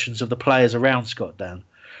ask questions of the players around Scott Dan,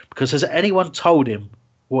 because has anyone told him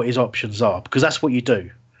what his options are? Because that's what you do.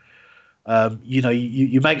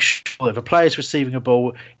 You make sure if a player's receiving a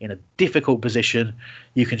ball in a difficult position,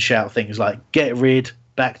 you can shout things like get rid,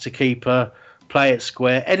 back to keeper, play it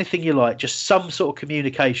square, anything you like, just some sort of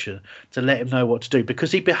communication to let him know what to do,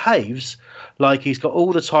 because he behaves like he's got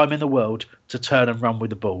all the time in the world to turn and run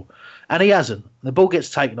with the ball. And he hasn't. The ball gets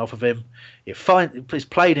taken off of him. It's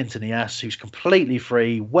played into Niasse, who's completely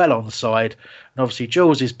free, well onside. And obviously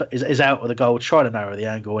Jules is out of the goal, trying to narrow the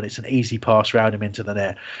angle, and it's an easy pass round him into the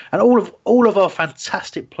net. And all of our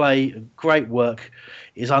fantastic play and great work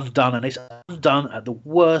is undone, and it's undone at the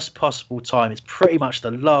worst possible time. It's pretty much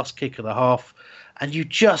the last kick of the half, and you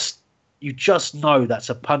just know that's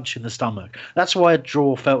a punch in the stomach. That's why a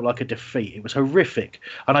draw felt like a defeat. It was horrific.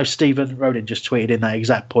 I know Stephen Rodin just tweeted in that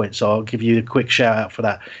exact point, so I'll give you a quick shout out for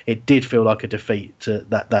that. It did feel like a defeat to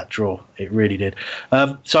that draw. It really did. So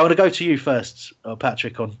I'm going to go to you first,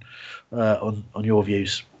 Patrick, on your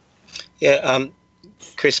views. Yeah,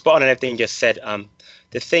 Chris, spot on everything you just said.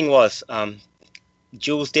 The thing was,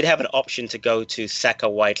 Jules did have an option to go to Saka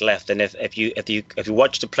wide left, and if you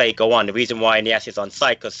watch the play go on, the reason why Niasse is on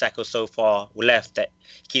side because Saka's so far left that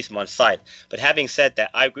keeps him on side. But having said that,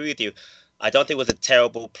 I agree with you. I don't think it was a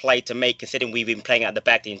terrible play to make, considering we've been playing at the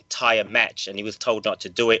back the entire match, and he was told not to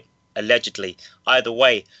do it, allegedly. Either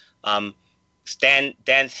way,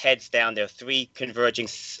 Dan's head's down. There are 3 converging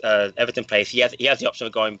Everton players. He has the option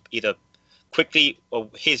of going either quickly or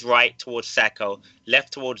his right towards Sacco,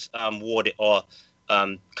 left towards Ward, or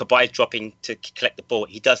Kabay dropping to collect the ball.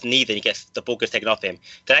 He does neither. The ball gets taken off him.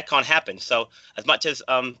 That can't happen. So as much as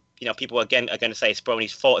people again are going to say it's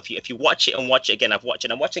Speroni's fault, if you watch it and watch it again, I'm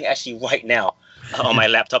watching actually right now on my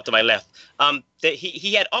laptop to my left.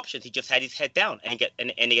 He had options. He just had his head down and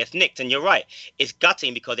he gets nicked. And you're right, it's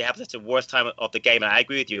gutting because it happens at the worst time of the game. And I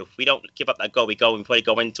agree with you. If we don't give up that goal, we probably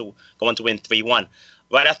go on to win 3-1.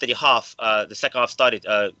 Right after the second half started,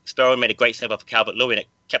 Speroni made a great save off Calvert-Lewin. It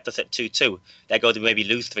kept us at 2-2. That goal to maybe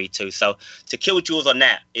lose 3-2. So to kill Jules on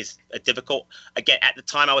that is difficult. Again, at the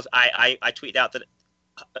time I tweeted out that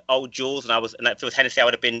old Jules, and if it was Hennessy, I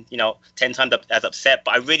would have been 10 times as upset.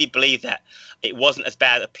 But I really believe that it wasn't as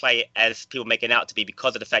bad a play as people make it out to be,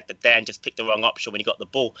 because of the fact that Dan just picked the wrong option when he got the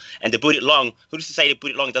ball, and to boot it long. Who's to say to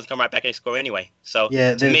boot it long? It doesn't come right back and score anyway. So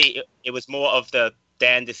to me, it was more of the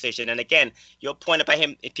Dan decision. And again, your point about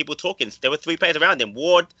him, if people talking, there were 3 players around him: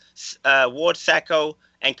 Ward, Sacco,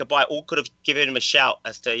 and Kabay. All could have given him a shout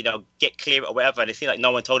as to get clear or whatever. And it seemed like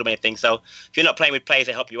no one told him anything. So if you're not playing with players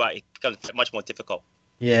that help you out, it becomes much more difficult.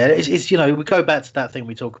 Yeah, it's we go back to that thing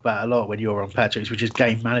we talk about a lot when you're on Patrick's, which is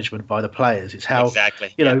game management by the players. It's how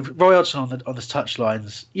exactly. Roy Hodgson on the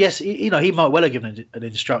touchlines. Yes, he might well have given an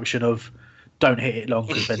instruction of don't hit it long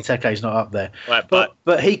because Benteke's not up there. Right,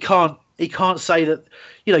 but he can't say that.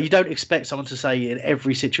 You don't expect someone to say in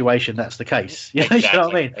every situation that's the case. Exactly, you know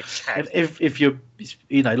what I mean? Exactly. If you're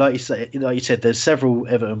like you said, there's several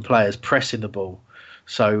Everton players pressing the ball.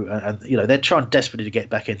 So and they're trying desperately to get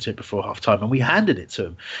back into it before half time, and we handed it to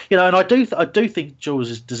them. And I do think Jules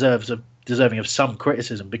is deserving of some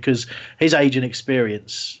criticism, because his age and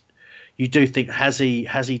experience. You do think has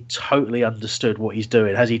he totally understood what he's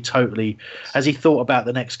doing? Has he thought about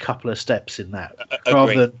the next couple of steps in that?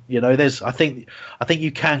 Rather than there's I think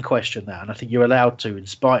you can question that, and I think you're allowed to, in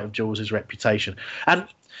spite of Jules's reputation. And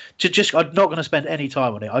I'm not going to spend any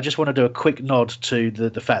time on it. I just want to do a quick nod to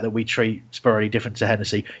the fact that we treat Speroni different to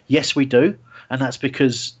Hennessy. Yes, we do, and that's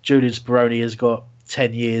because Julian Speroni has got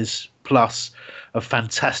 10 years plus of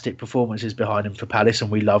fantastic performances behind him for Palace,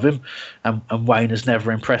 and we love him. And Wayne has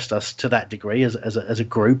never impressed us to that degree as a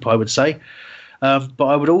group, I would say. But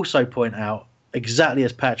I would also point out, exactly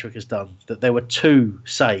as Patrick has done, that there were 2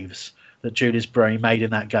 saves that Julian Speroni made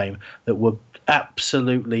in that game that were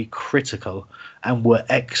absolutely critical and were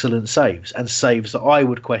excellent saves, and saves that I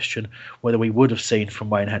would question whether we would have seen from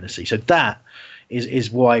Wayne Hennessy. So that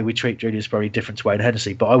is why we treat Julian Speroni different to Wayne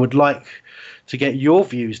Hennessy. But I would like to get your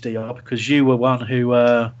views, DR, because you were one who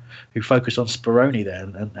focused on Speroni there,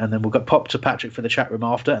 and then we'll get pop to Patrick for the chat room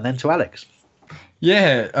after, and then to Alex.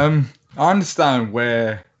 Yeah, I understand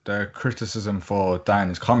where the criticism for Dan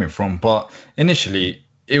is coming from, but initially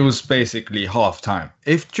it was basically half time.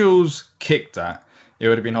 If Jules kicked that, it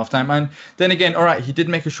would have been half time. And then again, all right, he did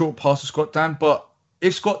make a short pass to Scott Dan, but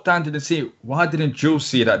if Scott Dan didn't see it, why didn't Jules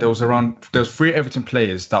see that there was 3 Everton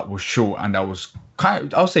players that were short and that was kind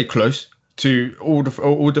of, I'll say, close to all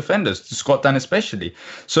defenders, to Scott Dan especially.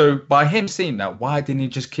 So by him seeing that, why didn't he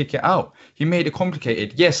just kick it out? He made it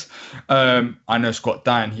complicated. Yes, I know Scott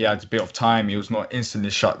Dan, he had a bit of time. He was not instantly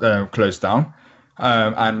closed down,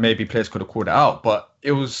 and maybe players could have called it out. But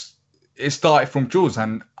it started from Jules,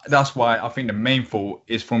 and that's why I think the main fault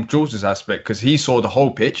is from Jules's aspect, because he saw the whole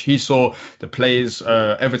pitch. He saw the players,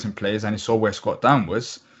 Everton players, and he saw where Scott Dan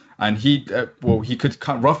was. And he could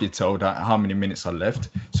roughly tell that how many minutes are left.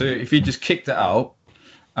 So if he just kicked it out,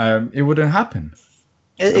 it wouldn't happen.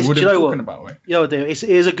 It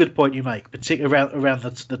is a good point you make, particularly around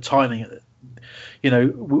the timing.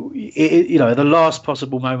 The last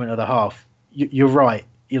possible moment of the half. You're right.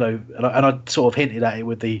 And I sort of hinted at it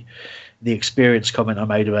with the experience comment I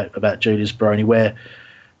made about Julian Speroni, where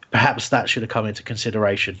perhaps that should have come into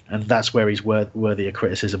consideration, and that's where he's worthy of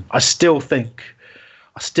criticism. I still think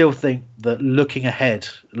that looking ahead,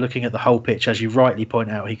 looking at the whole pitch, as you rightly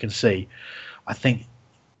point out, he can see. I think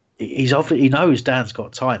he knows Dan's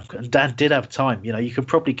got time, and Dan did have time. You can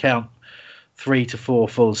probably count 3 to 4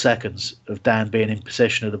 full seconds of Dan being in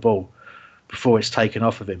possession of the ball before it's taken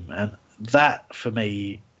off of him, and that for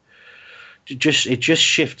me, it just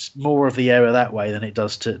shifts more of the error that way than it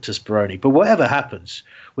does to Speroni. But whatever happens,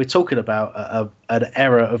 we're talking about an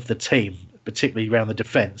error of the team, particularly around the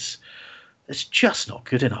defence. It's just not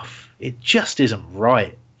good enough. It just isn't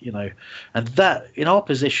right, And that, in our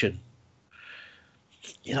position,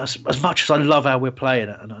 as much as I love how we're playing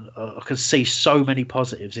it, and I can see so many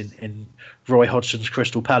positives in Roy Hodgson's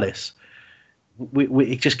Crystal Palace,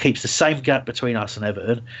 it just keeps the same gap between us and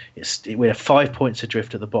Everton. We're 5 points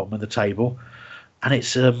adrift at the bottom of the table, and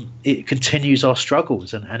it continues our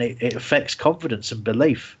struggles, and it affects confidence and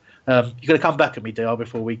belief. You're going to come back at me, DR,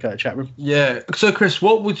 before we go to chat room? Yeah. So, Chris,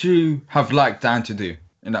 what would you have liked Dan to do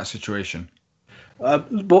in that situation?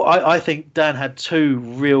 Well, I think Dan had two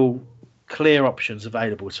real clear options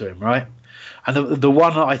available to him, right? And the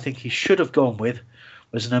one that I think he should have gone with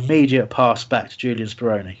was an immediate pass back to Julian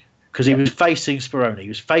Speroni, because he was facing Speroni. He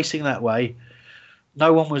was facing that way.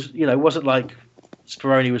 No one was, it wasn't like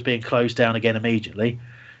Speroni was being closed down again immediately.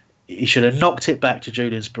 He should have knocked it back to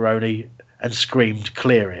Julian Speroni and screamed,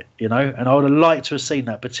 "Clear it," And I would have liked to have seen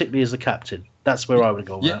that, particularly as the captain. That's where I would have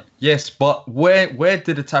gone with that. Yes, but where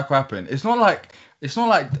did the tackle happen? It's not like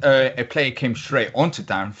a player came straight onto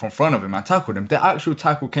Dan from front of him and tackled him. The actual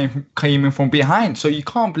tackle came in from behind. So you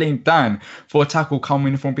can't blame Dan for a tackle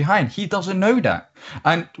coming from behind. He doesn't know that.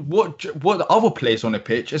 And what the other players on the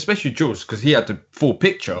pitch, especially Jules, because he had the full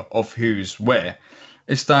picture of who's where,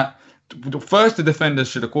 is that first the defenders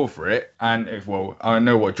should have called for it. And I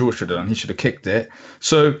know what Jules should have done. He should have kicked it.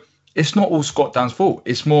 So it's not all Scott Dan's fault.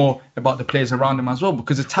 It's more about the players around him as well,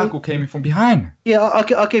 because the tackle came in from behind. Yeah,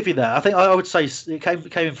 I'll give you that. I think I would say it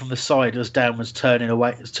came in from the side as Dan was turning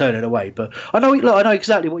away. But I know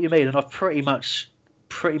exactly what you mean, and I've pretty much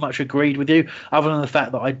agreed with you. Other than the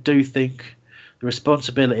fact that I do think the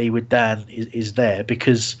responsibility with Dan is there,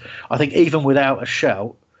 because I think even without a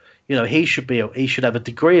shout, he should have a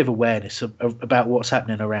degree of awareness about what's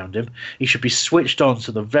happening around him. He should be switched on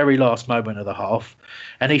to the very last moment of the half,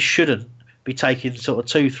 and he shouldn't be taking sort of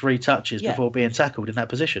 2-3 touches before being tackled in that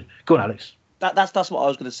position. Go on, Alex. That's what I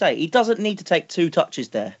was going to say. He doesn't need to take 2 touches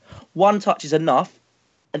there. 1 touch is enough,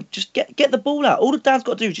 and just get the ball out. All that Dan's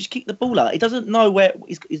got to do is just kick the ball out. He doesn't know where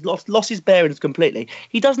he's lost his bearings completely.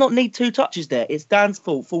 He does not need 2 touches there. It's Dan's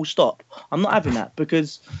fault. Full stop. I'm not having that,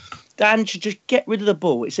 because Dan should just get rid of the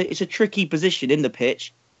ball. It's a tricky position in the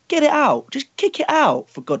pitch. Get it out. Just kick it out,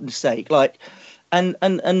 for goodness sake. And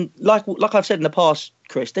like I've said in the past,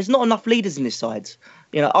 Chris, there's not enough leaders in this side.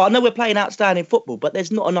 I know we're playing outstanding football, but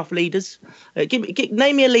there's not enough leaders.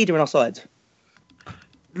 Name me a leader in our side.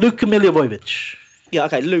 Luka Milivojevic. Yeah,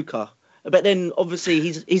 okay, Luka. But then obviously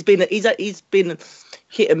he's been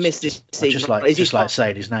hit and miss this season. Just like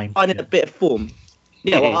saying his name. Finding a bit of form.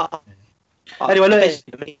 Yeah. Anyway,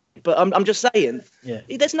 look. But I'm just saying,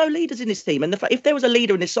 there's no leaders in this team, and if there was a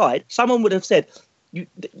leader in this side, someone would have said,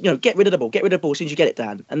 get rid of the ball as soon as you get it,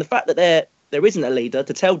 Dan. And the fact that there isn't a leader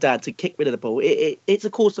to tell Dan to kick rid of the ball, it's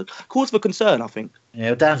a cause for concern, I think. Yeah,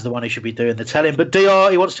 well, Dan's the one who should be doing the telling. But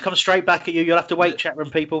DR, he wants to come straight back at you. You'll have to wait, chat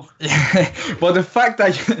room people. Well, the fact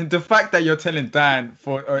that you're telling Dan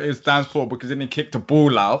it's Dan's fault because he didn't kick the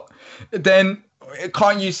ball out, then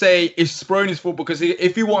can't you say it's Speroni's fault? Because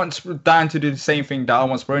if you want Dan to do the same thing that I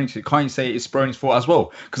want Speroni to, can't you say it's Speroni's fault as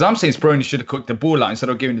well? Because I'm saying Speroni should have cooked the ball out instead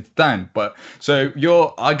of giving it to Dan. But so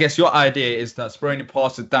I guess your idea is that Speroni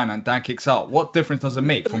passes Dan and Dan kicks out. What difference does it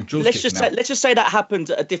make from Jules? Let's just say that happened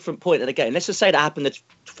at a different point of the game. Let's just say that happened the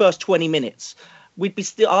first 20 minutes.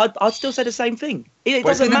 I'd still say the same thing. It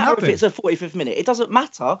doesn't matter if it's a 45th minute. It doesn't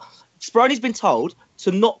matter. Speroni's been told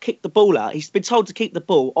to not kick the ball out. He's been told to keep the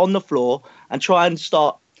ball on the floor and try and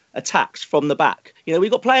start attacks from the back. We've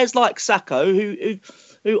got players like Sacco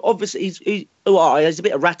who obviously he's a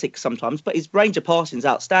bit erratic sometimes, but his range of passing is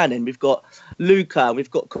outstanding. We've got Luka, we've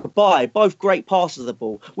got Cabaye, both great passers of the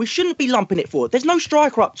ball. We shouldn't be lumping it forward. There's no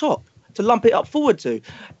striker up top to lump it up forward to.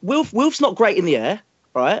 Wilf's not great in the air,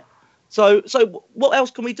 right? So what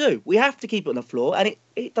else can we do? We have to keep it on the floor, and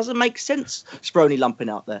it doesn't make sense, Speroni lumping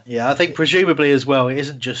out there. Yeah, I think presumably as well, it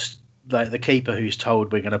isn't just like the keeper who's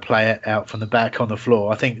told we're going to play it out from the back on the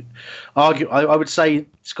floor. I think, I would say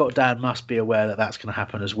Scott Dan must be aware that that's going to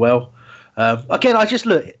happen as well. Again,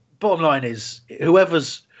 bottom line is,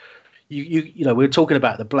 whoever's, we're talking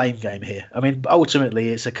about the blame game here. I mean, ultimately,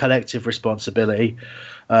 it's a collective responsibility.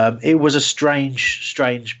 It was a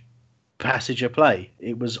strange passage of play.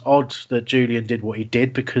 It was odd that Julian did what he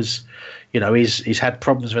did, because he's had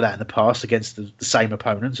problems with that in the past against the same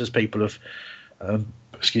opponents, as people have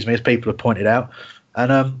pointed out,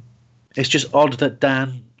 and it's just odd that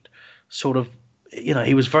Dan sort of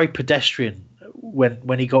he was very pedestrian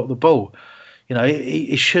when he got the ball.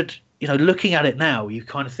 He should, looking at it now, you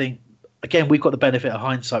kind of think, again, we've got the benefit of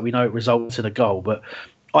hindsight, we know it results in a goal, but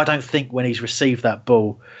I don't think when he's received that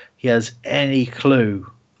ball he has any clue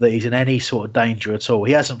that he's in any sort of danger at all.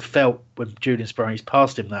 He hasn't felt, when Julian Speroni's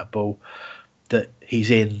passed him that ball, that he's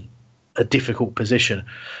in a difficult position.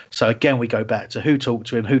 So again, we go back to who talked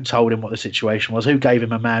to him, who told him what the situation was, who gave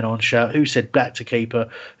him a man on shout, who said back to keeper,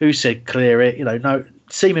 who said clear it.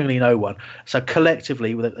 Seemingly no one. So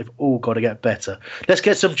collectively, they've all got to get better. Let's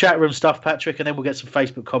get some chat room stuff, Patrick, and then we'll get some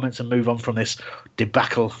Facebook comments and move on from this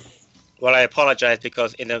debacle. Well, I apologise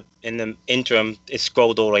because in the interim, it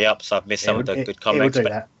scrolled all the way up, so I've missed some of the good comments. It will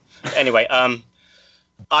do that. Anyway,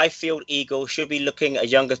 I feel Eagle should be looking a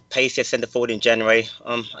younger, pacier centre forward in January.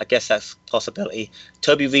 I guess that's a possibility.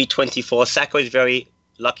 Toby Reed, 24. Sacco is very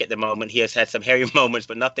lucky at the moment. He has had some hairy moments,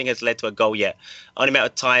 but nothing has led to a goal yet. Only matter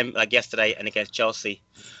of time, like yesterday and against Chelsea.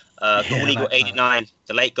 Golden Eagle, 89.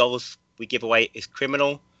 The late goals we give away is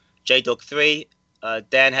criminal. J-Dog, 3.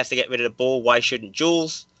 Dan has to get rid of the ball. Why shouldn't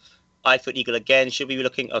Jules? I feel Eagle again. Should we be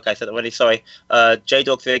looking? Okay, so already, sorry.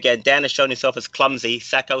 J-Dog 3 again. Dan has shown himself as clumsy.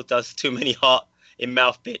 Sacco does too many heart in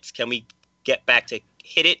mouth bits. Can we get back to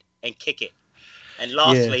hit it and kick it? And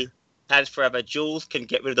lastly, Hands Forever. Jules can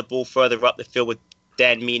get rid of the ball further up the field with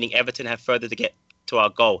Dan, meaning Everton have further to get to our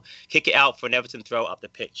goal. Kick it out for an Everton throw up the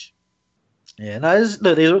pitch. Yeah, no,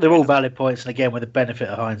 they're all valid points, and again, with the benefit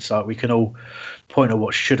of hindsight, we can all point at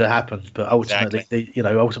what should have happened. But ultimately,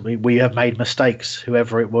 ultimately, we have made mistakes,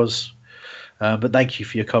 whoever it was. But thank you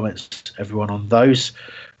for your comments, everyone, on those.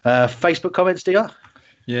 Facebook comments, DR?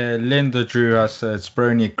 Yeah, Linda Drew said,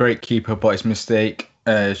 Speroni, a great keeper, but his mistake.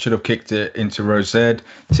 Should have kicked it into Rosette.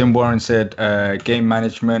 Tim Warren said, game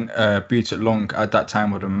management, beat it long at that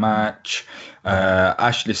time of the match.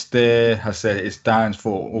 Ashley Stair has said it's Dan's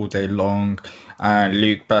fault all day long. And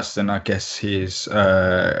Luke Baston, I guess he's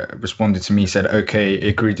responded to me, said, okay,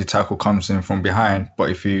 agreed the tackle comes in from behind, but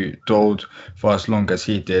if you dawdled for as long as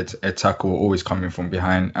he did, a tackle always coming from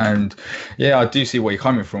behind. And yeah, I do see where you're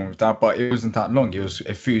coming from with that, but it wasn't that long. It was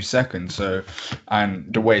a few seconds. So,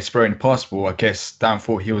 and the way it's spraying possible, I guess Dan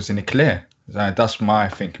thought he was in the clear. That's my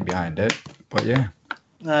thinking behind it. But yeah.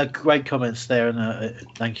 Great comments there, and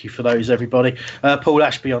thank you for those, everybody. Paul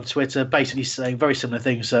Ashby on Twitter basically saying very similar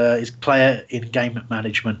things. Is player in game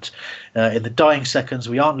management. In the dying seconds,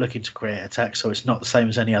 we aren't looking to create attacks, so it's not the same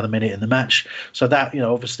as any other minute in the match. So that,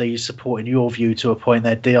 obviously is supporting your view to a point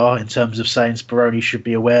there, DR, in terms of saying Speroni should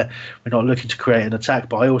be aware we're not looking to create an attack.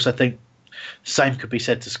 But I also think the same could be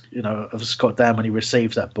said to of Scott Dan when he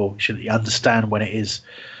receives that ball. Should he understand when it is,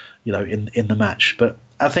 in the match? But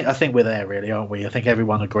I think we're there, really, aren't we? I think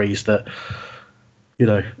everyone agrees that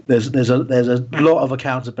there's a lot of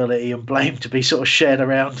accountability and blame to be sort of shared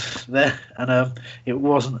around there, and it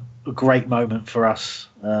wasn't a great moment for us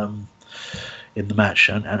in the match,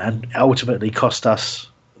 and ultimately cost us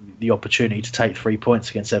the opportunity to take 3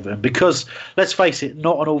 points against Everton. Because let's face it,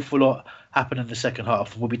 not an awful lot happened in the second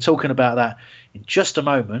half. We'll be talking about that in just a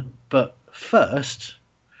moment, but first.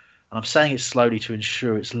 And I'm saying it slowly to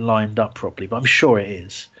ensure it's lined up properly, but I'm sure it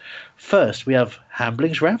is. First, we have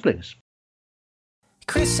Hambling's Ramblings.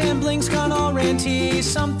 Chris Hambling's gone all ranty,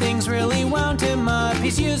 something's really wound him up.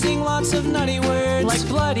 He's using lots of nutty words, like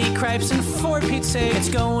bloody cripes and for Pete's sake. It's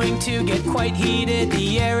going to get quite heated,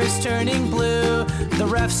 the air is turning blue. The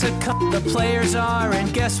refs are the players are,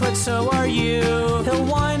 and guess what, so are you. He'll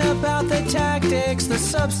whine about the tactics, the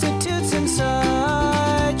substitutes and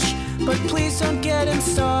such. But please don't get him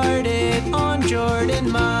started on Jordan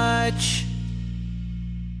much.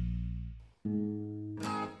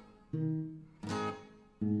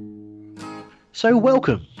 So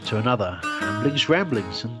welcome to another Hambling's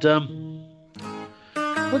Ramblings. And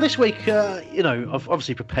well, this week, I've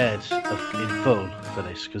obviously prepared in full for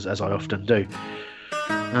this, because as I often do.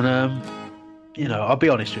 And I'll be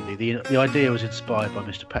honest with you, the idea was inspired by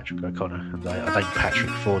Mr. Patrick O'Connor, and I thank Patrick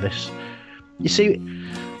for this. You see,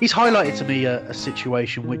 he's highlighted to me a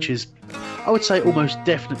situation which is, I would say, almost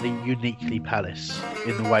definitely uniquely Palace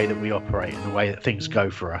in the way that we operate and the way that things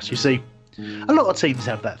go for us. You see, a lot of teams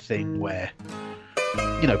have that thing where,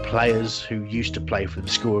 players who used to play for them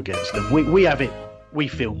score against them. We have it, we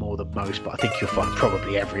feel more than most, but I think you'll find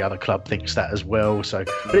probably every other club thinks that as well. So,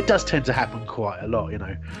 but it does tend to happen quite a lot,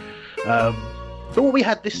 But what we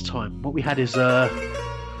had this time, is,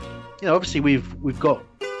 obviously we've got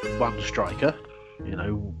one striker,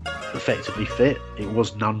 effectively fit. It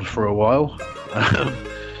was none for a while,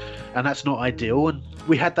 and that's not ideal. And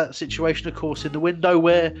we had that situation, of course, in the window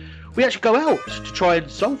where we actually go out to try and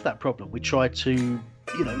solve that problem. We tried to,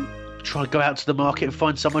 go out to the market and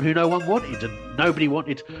find someone who no one wanted, and nobody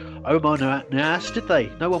wanted Omar Nias, did they?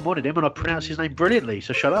 No one wanted him, and I pronounced his name brilliantly,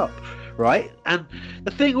 so shut up, right? And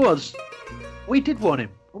the thing was, we did want him.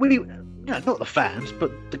 Not the fans,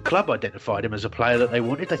 but the club identified him as a player that they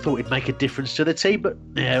wanted. They thought he'd make a difference to the team, but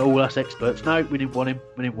all us experts, no, we didn't want him.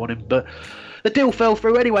 But the deal fell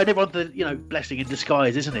through anyway. And everyone's the blessing in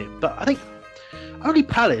disguise, isn't it? But I think only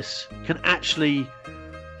Palace can actually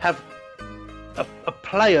have a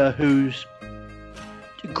player who's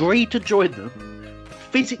agreed to join them,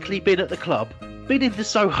 physically been at the club, been in the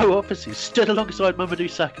Soho offices, stood alongside Mamadou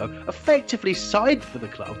Sakho, effectively signed for the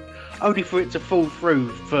club, only for it to fall through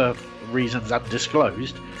for reasons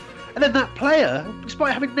undisclosed. And then that player,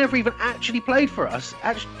 despite having never even actually played for us,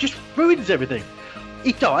 actually just ruins everything.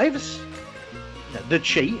 He dives, the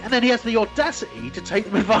cheat, and then he has the audacity to take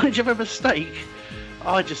advantage of a mistake.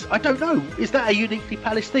 I don't know. Is that a uniquely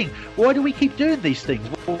Palace thing? Why do we keep doing these things?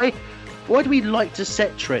 Why do we like to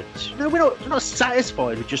set trends? No, we're not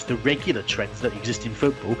satisfied with just the regular trends that exist in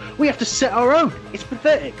football. We have to set our own. It's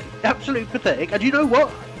pathetic, absolutely pathetic. And you know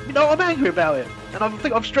what? I'm angry about it, and I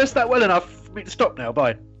think I've stressed that well enough for me to stop now.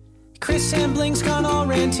 Bye. Chris Hambling's gone all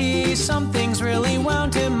ranty, something's really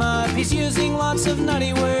wound him up. He's using lots of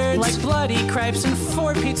nutty words, like bloody cripes and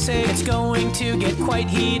for Pete's sake. It's going to get quite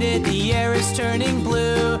heated, the air is turning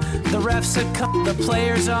blue. The refs a the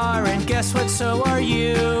players are, and guess what, so are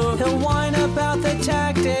you. He'll whine about the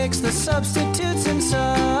tactics, the substitutes and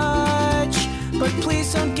such, but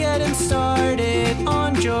please don't get him started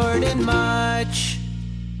on Jordan Much.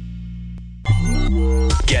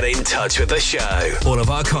 Get in touch with the show. All of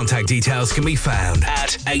our contact details can be found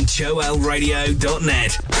at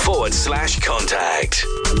holradio.net/contact.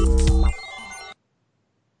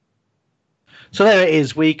 So there it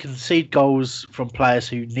is. We concede goals from players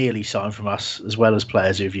who nearly signed from us, as well as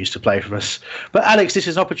players who've used to play for us. But Alex, this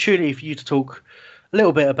is an opportunity for you to talk a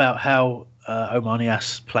little bit about how Oumar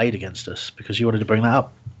Niasse played against us, because you wanted to bring that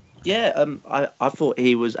up. Yeah, I thought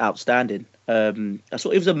he was outstanding. I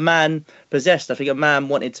thought he was a man possessed. I think a man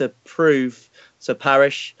wanted to prove to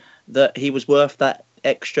Parish that he was worth that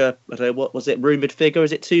extra, I don't know, what was it, rumoured figure?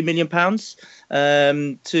 Is it £2 million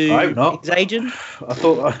to his agent? I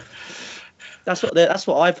thought... That's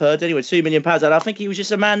what I've heard anyway, £2 million. And I think he was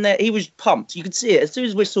just a man there. He was pumped. You could see it. As soon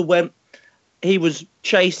as whistle went, he was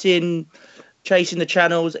chasing the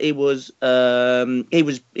channels. He was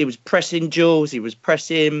pressing Jules. He was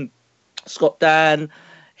pressing Scott Dan.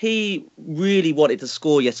 He really wanted to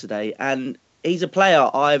score yesterday, and he's a player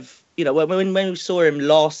when we saw him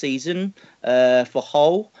last season for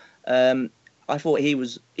Hull, I thought he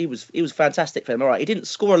was fantastic for him. All right, he didn't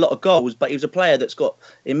score a lot of goals, but he was a player that's got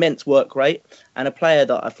immense work rate, and a player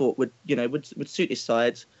that I thought would suit his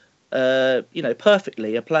side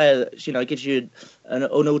perfectly. A player that gives you an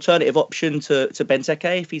alternative option to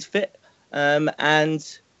Benteke if he's fit.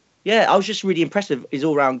 And yeah, I was just really impressed with his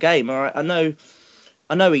all-round game. All right, I know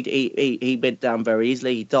he went down very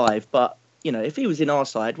easily, he dived, but if he was in our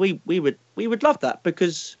side, we would love that,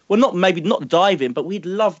 because maybe not diving, but we'd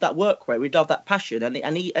love that work rate, we'd love that passion,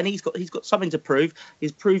 and he's got something to prove.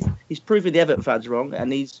 He's proven the Everton fans wrong,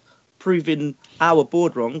 and he's proven our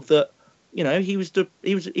board wrong that he was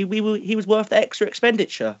worth the extra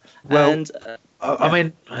expenditure. Well, and I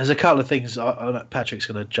mean, there's a couple of things. Patrick's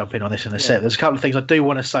going to jump in on this in a sec. There's a couple of things I do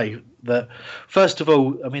want to say. That first of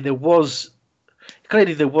all, I mean, there was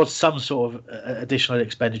some sort of additional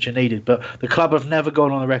expenditure needed, but the club have never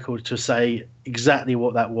gone on the record to say exactly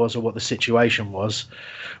what that was or what the situation was.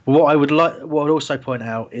 But what I would also point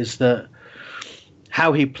out is that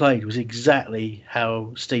how he played was exactly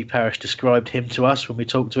how Steve Parish described him to us when we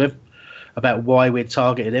talked to him about why we'd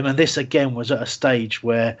targeted him. And this again was at a stage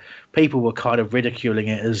where people were kind of ridiculing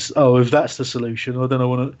it as, oh, if that's the solution, I don't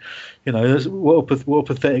want to, what a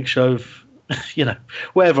pathetic show of,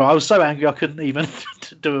 whatever. I was so angry I couldn't even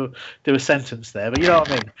do a sentence there. But you know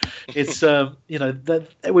what I mean? It's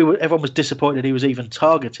everyone was disappointed he was even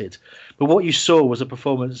targeted. But what you saw was a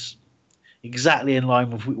performance exactly in line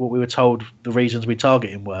with what we were told the reasons we target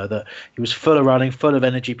him were, that he was full of running, full of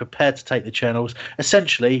energy, prepared to take the channels.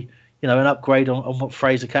 Essentially, an upgrade on what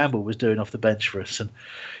Fraser Campbell was doing off the bench for us. And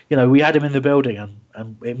we had him in the building,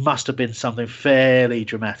 and it must have been something fairly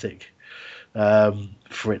dramatic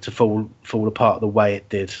for it to fall apart the way it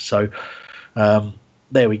did. So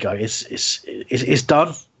there we go. It's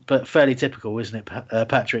done, but fairly typical, isn't it,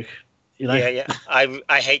 Patrick? Yeah.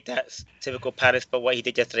 I hate that typical Palace, but what he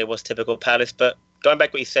did yesterday was typical Palace. But going back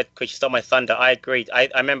to what you said, Chris, you stole my thunder. I agreed. I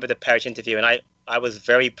remember the Parish interview, and I was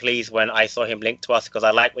very pleased when I saw him linked to us, because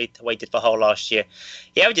I like what he did for Hull last year.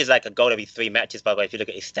 He averages like a goal every 3 matches, by the way, if you look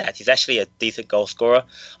at his stats. He's actually a decent goal scorer.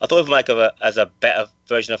 I thought of him as a better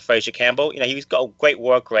version of Fraser Campbell. He's got a great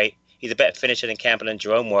work rate. He's a better finisher than Campbell and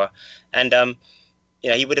Jerome were. And,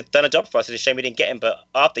 he would have done a job for us. It's a shame we didn't get him. But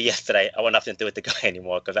after yesterday, I want nothing to do with the guy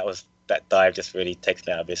anymore, because that dive just really takes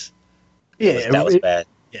me out of this. Yeah, that was bad.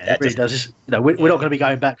 Yeah, it really does. We're not going to be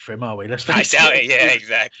going back for him, are we? Let's I doubt it. Yeah,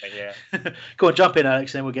 exactly. Yeah. Go on, jump in,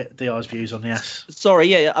 Alex, then we'll get DR's views on the ass.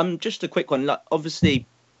 Sorry, just a quick one. Like, obviously,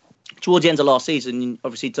 towards the end of last season,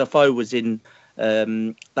 obviously Defoe was in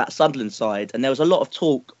that Sunderland side, and there was a lot of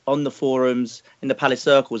talk on the forums in the Palace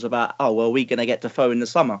circles about, are we going to get Defoe in the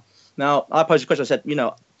summer? Now, I posed a question. I said,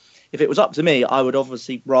 if it was up to me, I would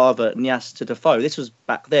obviously rather Niasse to Defoe. This was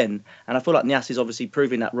back then, and I feel like Niasse is obviously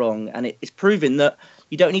proving that wrong, and it's proving that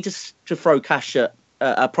you don't need to throw cash at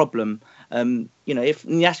a problem. If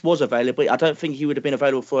Niasse was available, I don't think he would have been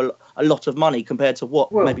available for a lot of money compared to what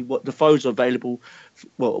Defoe's available.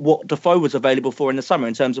 What Defoe was available for in the summer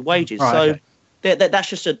in terms of wages. Right, so that's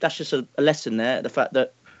just a lesson there. The fact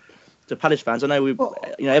that the Palace fans, I know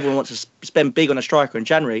everyone wants to spend big on a striker in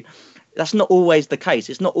January. That's not always the case.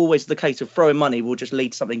 It's not always the case of throwing money will just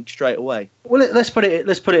lead to something straight away. Well, let's put it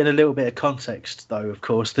in a little bit of context, though. Of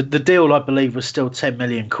course, the deal I believe was still 10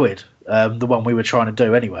 million quid. The one we were trying to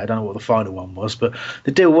do anyway. I don't know what the final one was, but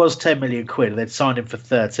the deal was 10 million quid. They'd signed him for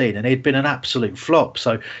 13, and he'd been an absolute flop.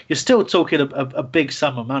 So you're still talking a big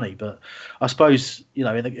sum of money. But I suppose in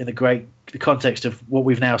the context of what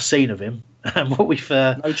we've now seen of him and what we've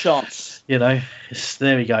no chance.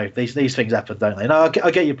 There we go. These things happen, don't they? No,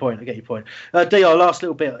 I get your point. Dr, last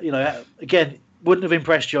little bit. Again, wouldn't have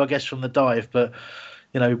impressed you, I guess, from the dive, but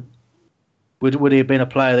would he have been a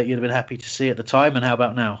player that you'd have been happy to see at the time? And how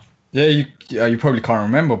about now? Yeah, you probably can't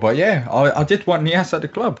remember, but yeah, I did want Niasse at the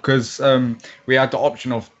club because we had the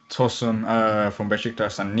option of Tosun from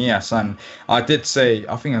Besiktas and Niasse, and I did say,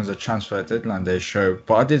 I think it was a transfer deadline day show,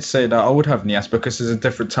 but I did say that I would have Niasse because he's a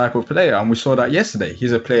different type of player, and we saw that yesterday.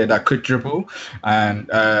 He's a player that could dribble, and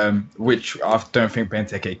which I don't think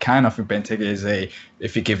Benteke can. I think Benteke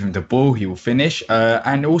if you give him the ball, he will finish,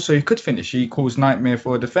 and also he could finish. He caused nightmare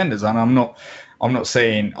for defenders, and I'm not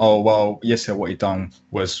saying, yesterday what he done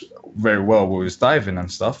was very well with his diving and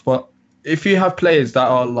stuff, but if you have players that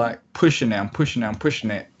are like pushing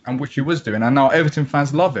it, and which he was doing, and now Everton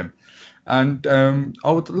fans love him, and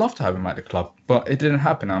I would love to have him at the club, but it didn't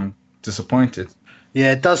happen. I'm disappointed.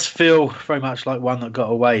 Yeah, it does feel very much like one that got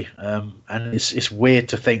away, and it's weird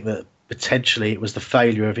to think that potentially it was the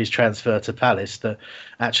failure of his transfer to Palace that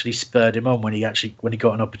actually spurred him on when he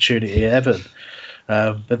got an opportunity at Everton.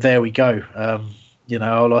 But there we go.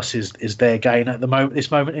 Our loss is their gain at this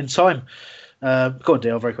moment in time. Go on,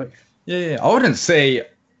 Dale, very quick. Yeah, I wouldn't say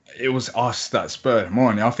it was us that spurred him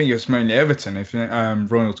on. I think it was mainly Everton. If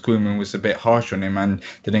Ronald Koeman was a bit harsh on him and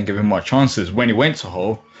didn't give him much chances when he went to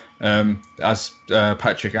Hull, as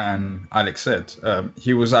Patrick and Alex said,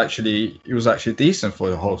 he was actually decent for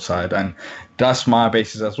the whole side, and that's my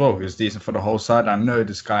basis as well. He was decent for the whole side. I know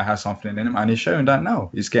this guy has something in him, and he's showing that now.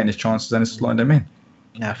 He's getting his chances and he's slotting them in.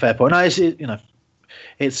 Yeah, fair point. No,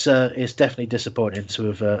 it's definitely disappointing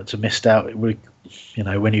to have missed out. When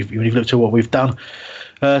you've looked at what we've done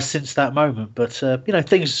since that moment, but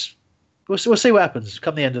things. We'll see what happens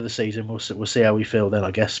come the end of the season. We'll see how we feel then,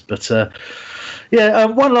 I guess. But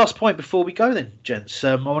one last point before we go, then, gents.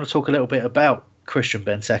 I want to talk a little bit about Christian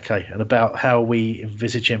Benteke and about how we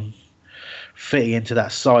envisage him fitting into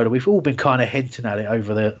that side. We've all been kind of hinting at it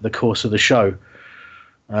over the course of the show.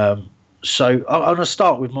 So I'm going to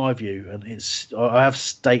start with my view, and I have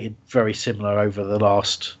stated very similar over the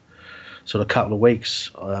last sort of couple of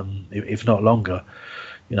weeks, if not longer.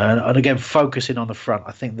 And again, focusing on the front,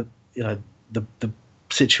 I think that the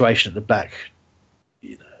situation at the back,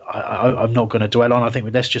 I'm not going to dwell on. I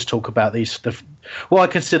think let's just talk about I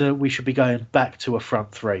consider we should be going back to a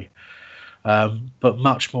front three, but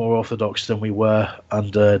much more orthodox than we were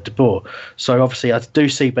under De Boer. So obviously, I do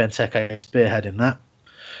see Benteke spearheading that.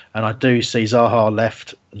 And I do see Zaha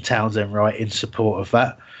left and Townsend right in support of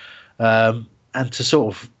that. And to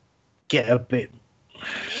sort of get a bit,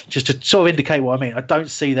 just to sort of indicate what I mean, I don't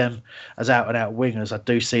see them as out-and-out wingers. I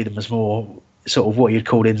do see them as more sort of what you'd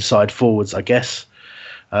call inside forwards, I guess.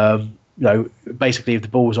 Basically, if the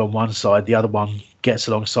ball's on one side, the other one gets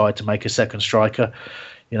alongside to make a second striker,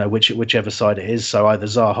 whichever side it is. So either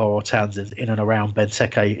Zaha or Townsend in and around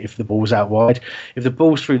Benteke if the ball's out wide. If the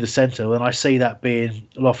ball's through the centre, then I see that being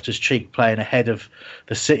Loftus-Cheek playing ahead of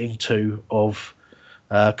the sitting two of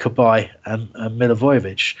Cabaye and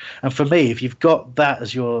Milivojevic. And for me, if you've got that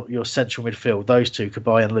as your central midfield, those two,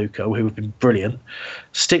 Cabaye and Luka, who have been brilliant,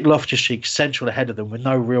 stick Loftus-Cheek central ahead of them with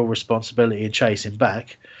no real responsibility in chasing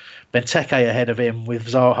back. Benteke ahead of him with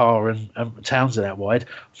Zaha and Townsend out wide,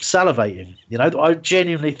 I'm salivating. I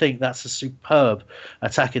genuinely think that's a superb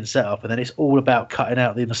attacking setup, and then it's all about cutting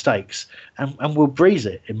out the mistakes, and we'll breeze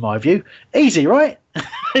it, in my view. Easy, right?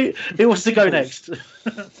 Who wants to go next?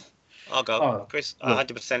 I'll go. Chris, I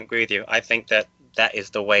 100% agree with you. I think that that is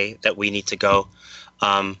the way that we need to go.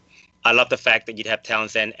 I love the fact that you'd have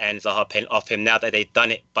Townsend and Zaha playing off him. Now that they've done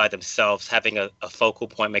it by themselves, having a focal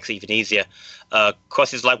point makes it even easier.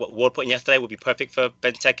 Crosses like what Ward put in yesterday would be perfect for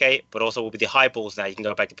Benteke, but also will be the high balls now. You can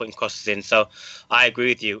go back to putting crosses in. So I agree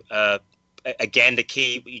with you. Again, the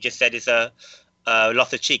key, what you just said, is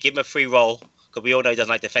Loftus-Cheek. Give him a free role, because we all know he doesn't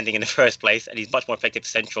like defending in the first place, and he's much more effective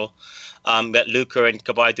central. Let Luka and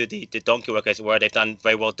Kabay do the donkey work, as it were. They've done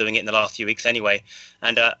very well doing it in the last few weeks anyway.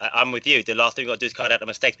 And I'm with you. The last thing we've got to do is cut out the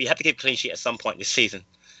mistakes. But you have to keep a clean sheet at some point this season.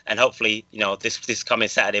 And hopefully, this coming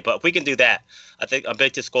Saturday. But if we can do that, I think I'm able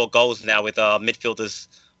to score goals now with our midfielders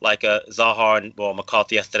like Zaha and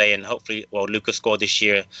McCarthy yesterday, and hopefully, Luka scored this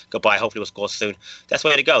year. Kabay hopefully will score soon. That's the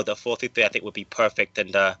way to go. The 4-3-3 I think would be perfect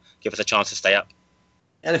and give us a chance to stay up.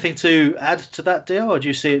 Anything to add to that deal, or do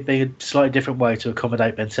you see it being a slightly different way to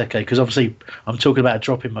accommodate Benteke? Because obviously, I'm talking about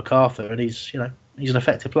dropping MacArthur, and he's an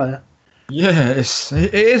effective player. Yeah,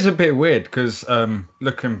 it is a bit weird because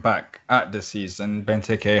looking back at the season,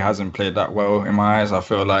 Benteke hasn't played that well in my eyes. I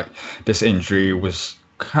feel like this injury was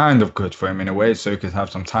kind of good for him in a way, so he could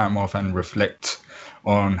have some time off and reflect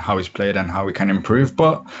on how he's played and how he can improve.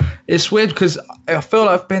 But it's weird because I feel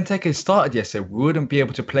like if Benteke started yesterday, we wouldn't be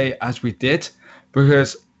able to play as we did.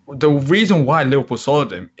 Because the reason why Liverpool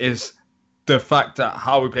sold him is the fact that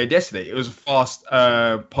how we played yesterday. It was fast,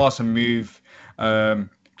 pass and move,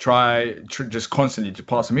 just constantly to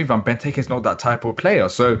pass and move. And Benteke is not that type of player.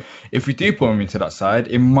 So if we do put him into that side,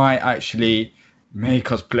 it might actually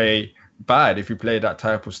make us play bad if we play that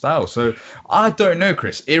type of style. So I don't know,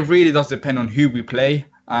 Chris. It really does depend on who we play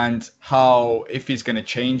and if he's going to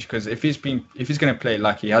change. Because if he's going to play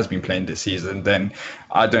like he has been playing this season, then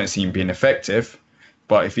I don't see him being effective.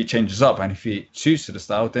 But if he changes up and if he suits to the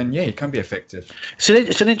style, then yeah, he can be effective.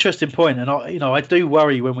 It's an interesting point, and I do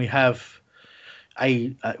worry when we have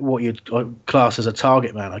what you'd class as a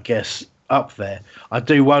target man, I guess, up there. I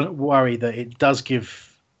do worry that it does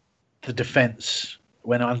give the defence,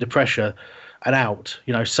 when under pressure, an out.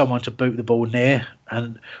 Someone to boot the ball near,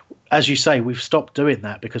 and as you say, we've stopped doing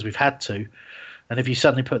that because we've had to. And if you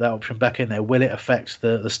suddenly put that option back in there, will it affect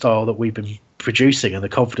the style that we've been producing and the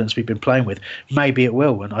confidence we've been playing with? Maybe it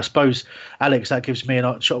will. And I suppose, Alex, that gives me an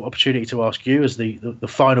opportunity to ask you as the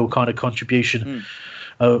final kind of contribution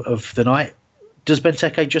of the night. Does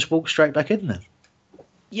Benteke just walk straight back in then?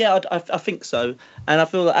 Yeah, I think so. And I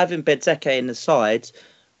feel that having Benteke in the side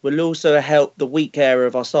will also help the weak area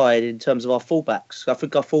of our side in terms of our fullbacks. I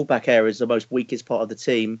think our fullback area is the most weakest part of the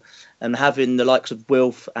team, and having the likes of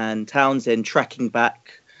Wilf and Townsend tracking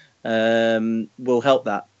back will help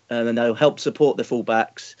that, and they'll help support the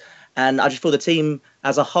fullbacks. And I just feel the team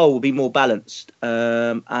as a whole will be more balanced.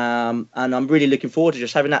 And I'm really looking forward to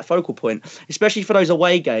just having that focal point, especially for those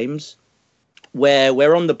away games where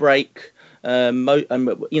we're on the break. We're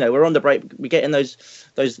on the break. We're getting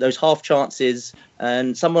those half chances,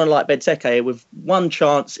 and someone like Benteke with one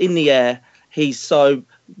chance in the air, he's so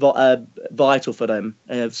vital for them.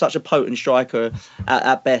 Such a potent striker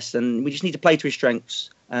at best, and we just need to play to his strengths.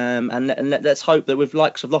 And let's hope that with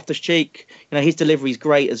likes of Loftus-Cheek, his delivery is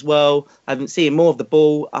great as well. I haven't seen more of the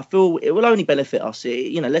ball. I feel it will only benefit us.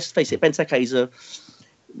 Let's face it, Benteke's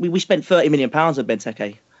we spent £30 million on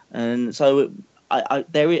Benteke, and so.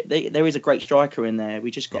 There is a great striker in there.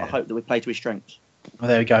 We just got to hope that we play to his strengths. Well,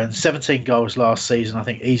 there we go. And 17 goals last season, I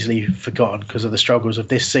think easily forgotten because of the struggles of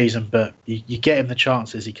this season. But you get him the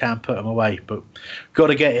chances, he can put them away. But got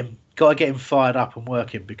to get him fired up and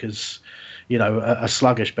working because a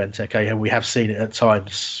sluggish Benteke, and we have seen it at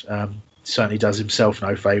times, certainly does himself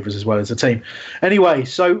no favours as well as the team. Anyway,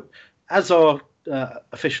 so as our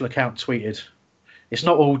official account tweeted, it's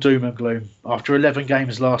not all doom and gloom. After 11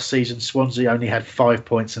 games last season, Swansea only had 5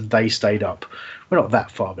 points and they stayed up. We're not that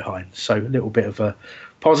far behind. So a little bit of a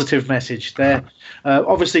positive message there.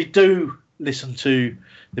 Obviously, do listen to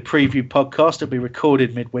the preview podcast. It'll be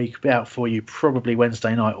recorded midweek. It'll be out for you probably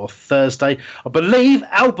Wednesday night or Thursday. I believe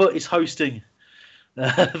Albert is hosting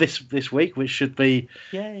this week, which should be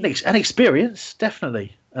an experience,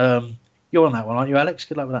 definitely. You're on that one, aren't you, Alex?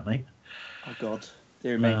 Good luck with that, mate. Oh, God.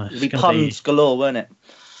 Dear me. It'll be puns galore, won't it?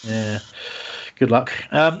 Yeah. Good luck.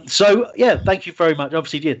 Thank you very much.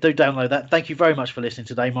 Obviously, do download that. Thank you very much for listening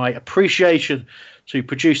today. My appreciation to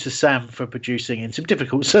producer Sam for producing in some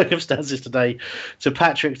difficult circumstances today, to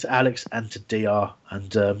Patrick, to Alex, and to DR,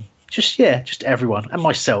 and just everyone, and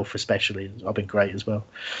myself especially. I've been great as well.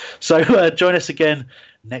 So join us again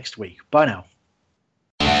next week. Bye now.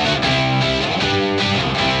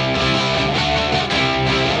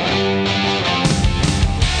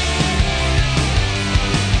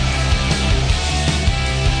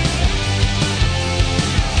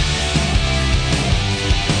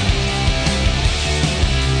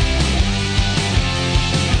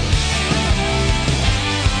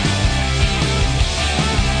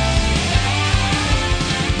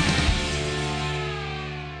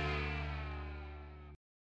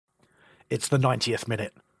 It's the 90th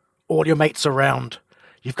minute. All your mates around.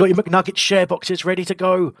 You've got your McNugget share boxes ready to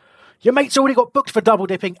go. Your mate's already got booked for double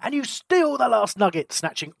dipping, and you steal the last nugget,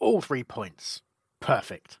 snatching all 3 points.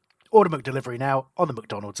 Perfect. Order McDelivery now on the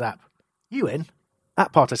McDonald's app. You in?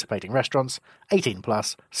 At participating restaurants, 18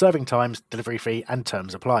 plus, serving times, delivery fee and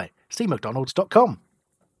terms apply. See mcdonalds.com.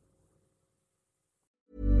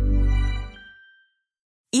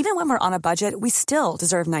 Even when we're on a budget, we still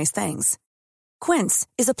deserve nice things. Quince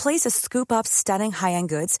is a place to scoop up stunning high-end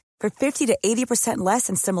goods for 50 to 80% less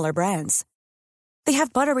than similar brands. They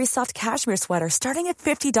have buttery soft cashmere sweaters starting at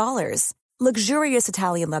 $50, luxurious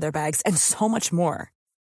Italian leather bags, and so much more.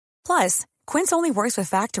 Plus, Quince only works with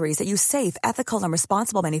factories that use safe, ethical, and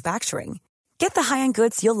responsible manufacturing. Get the high-end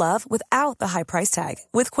goods you'll love without the high price tag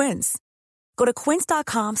with Quince. Go to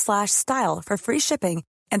quince.com/style for free shipping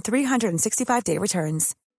and 365-day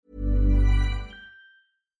returns.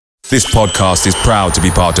 This podcast is proud to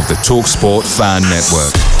be part of the TalkSport Fan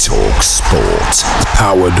Network. TalkSport.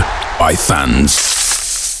 Powered by fans.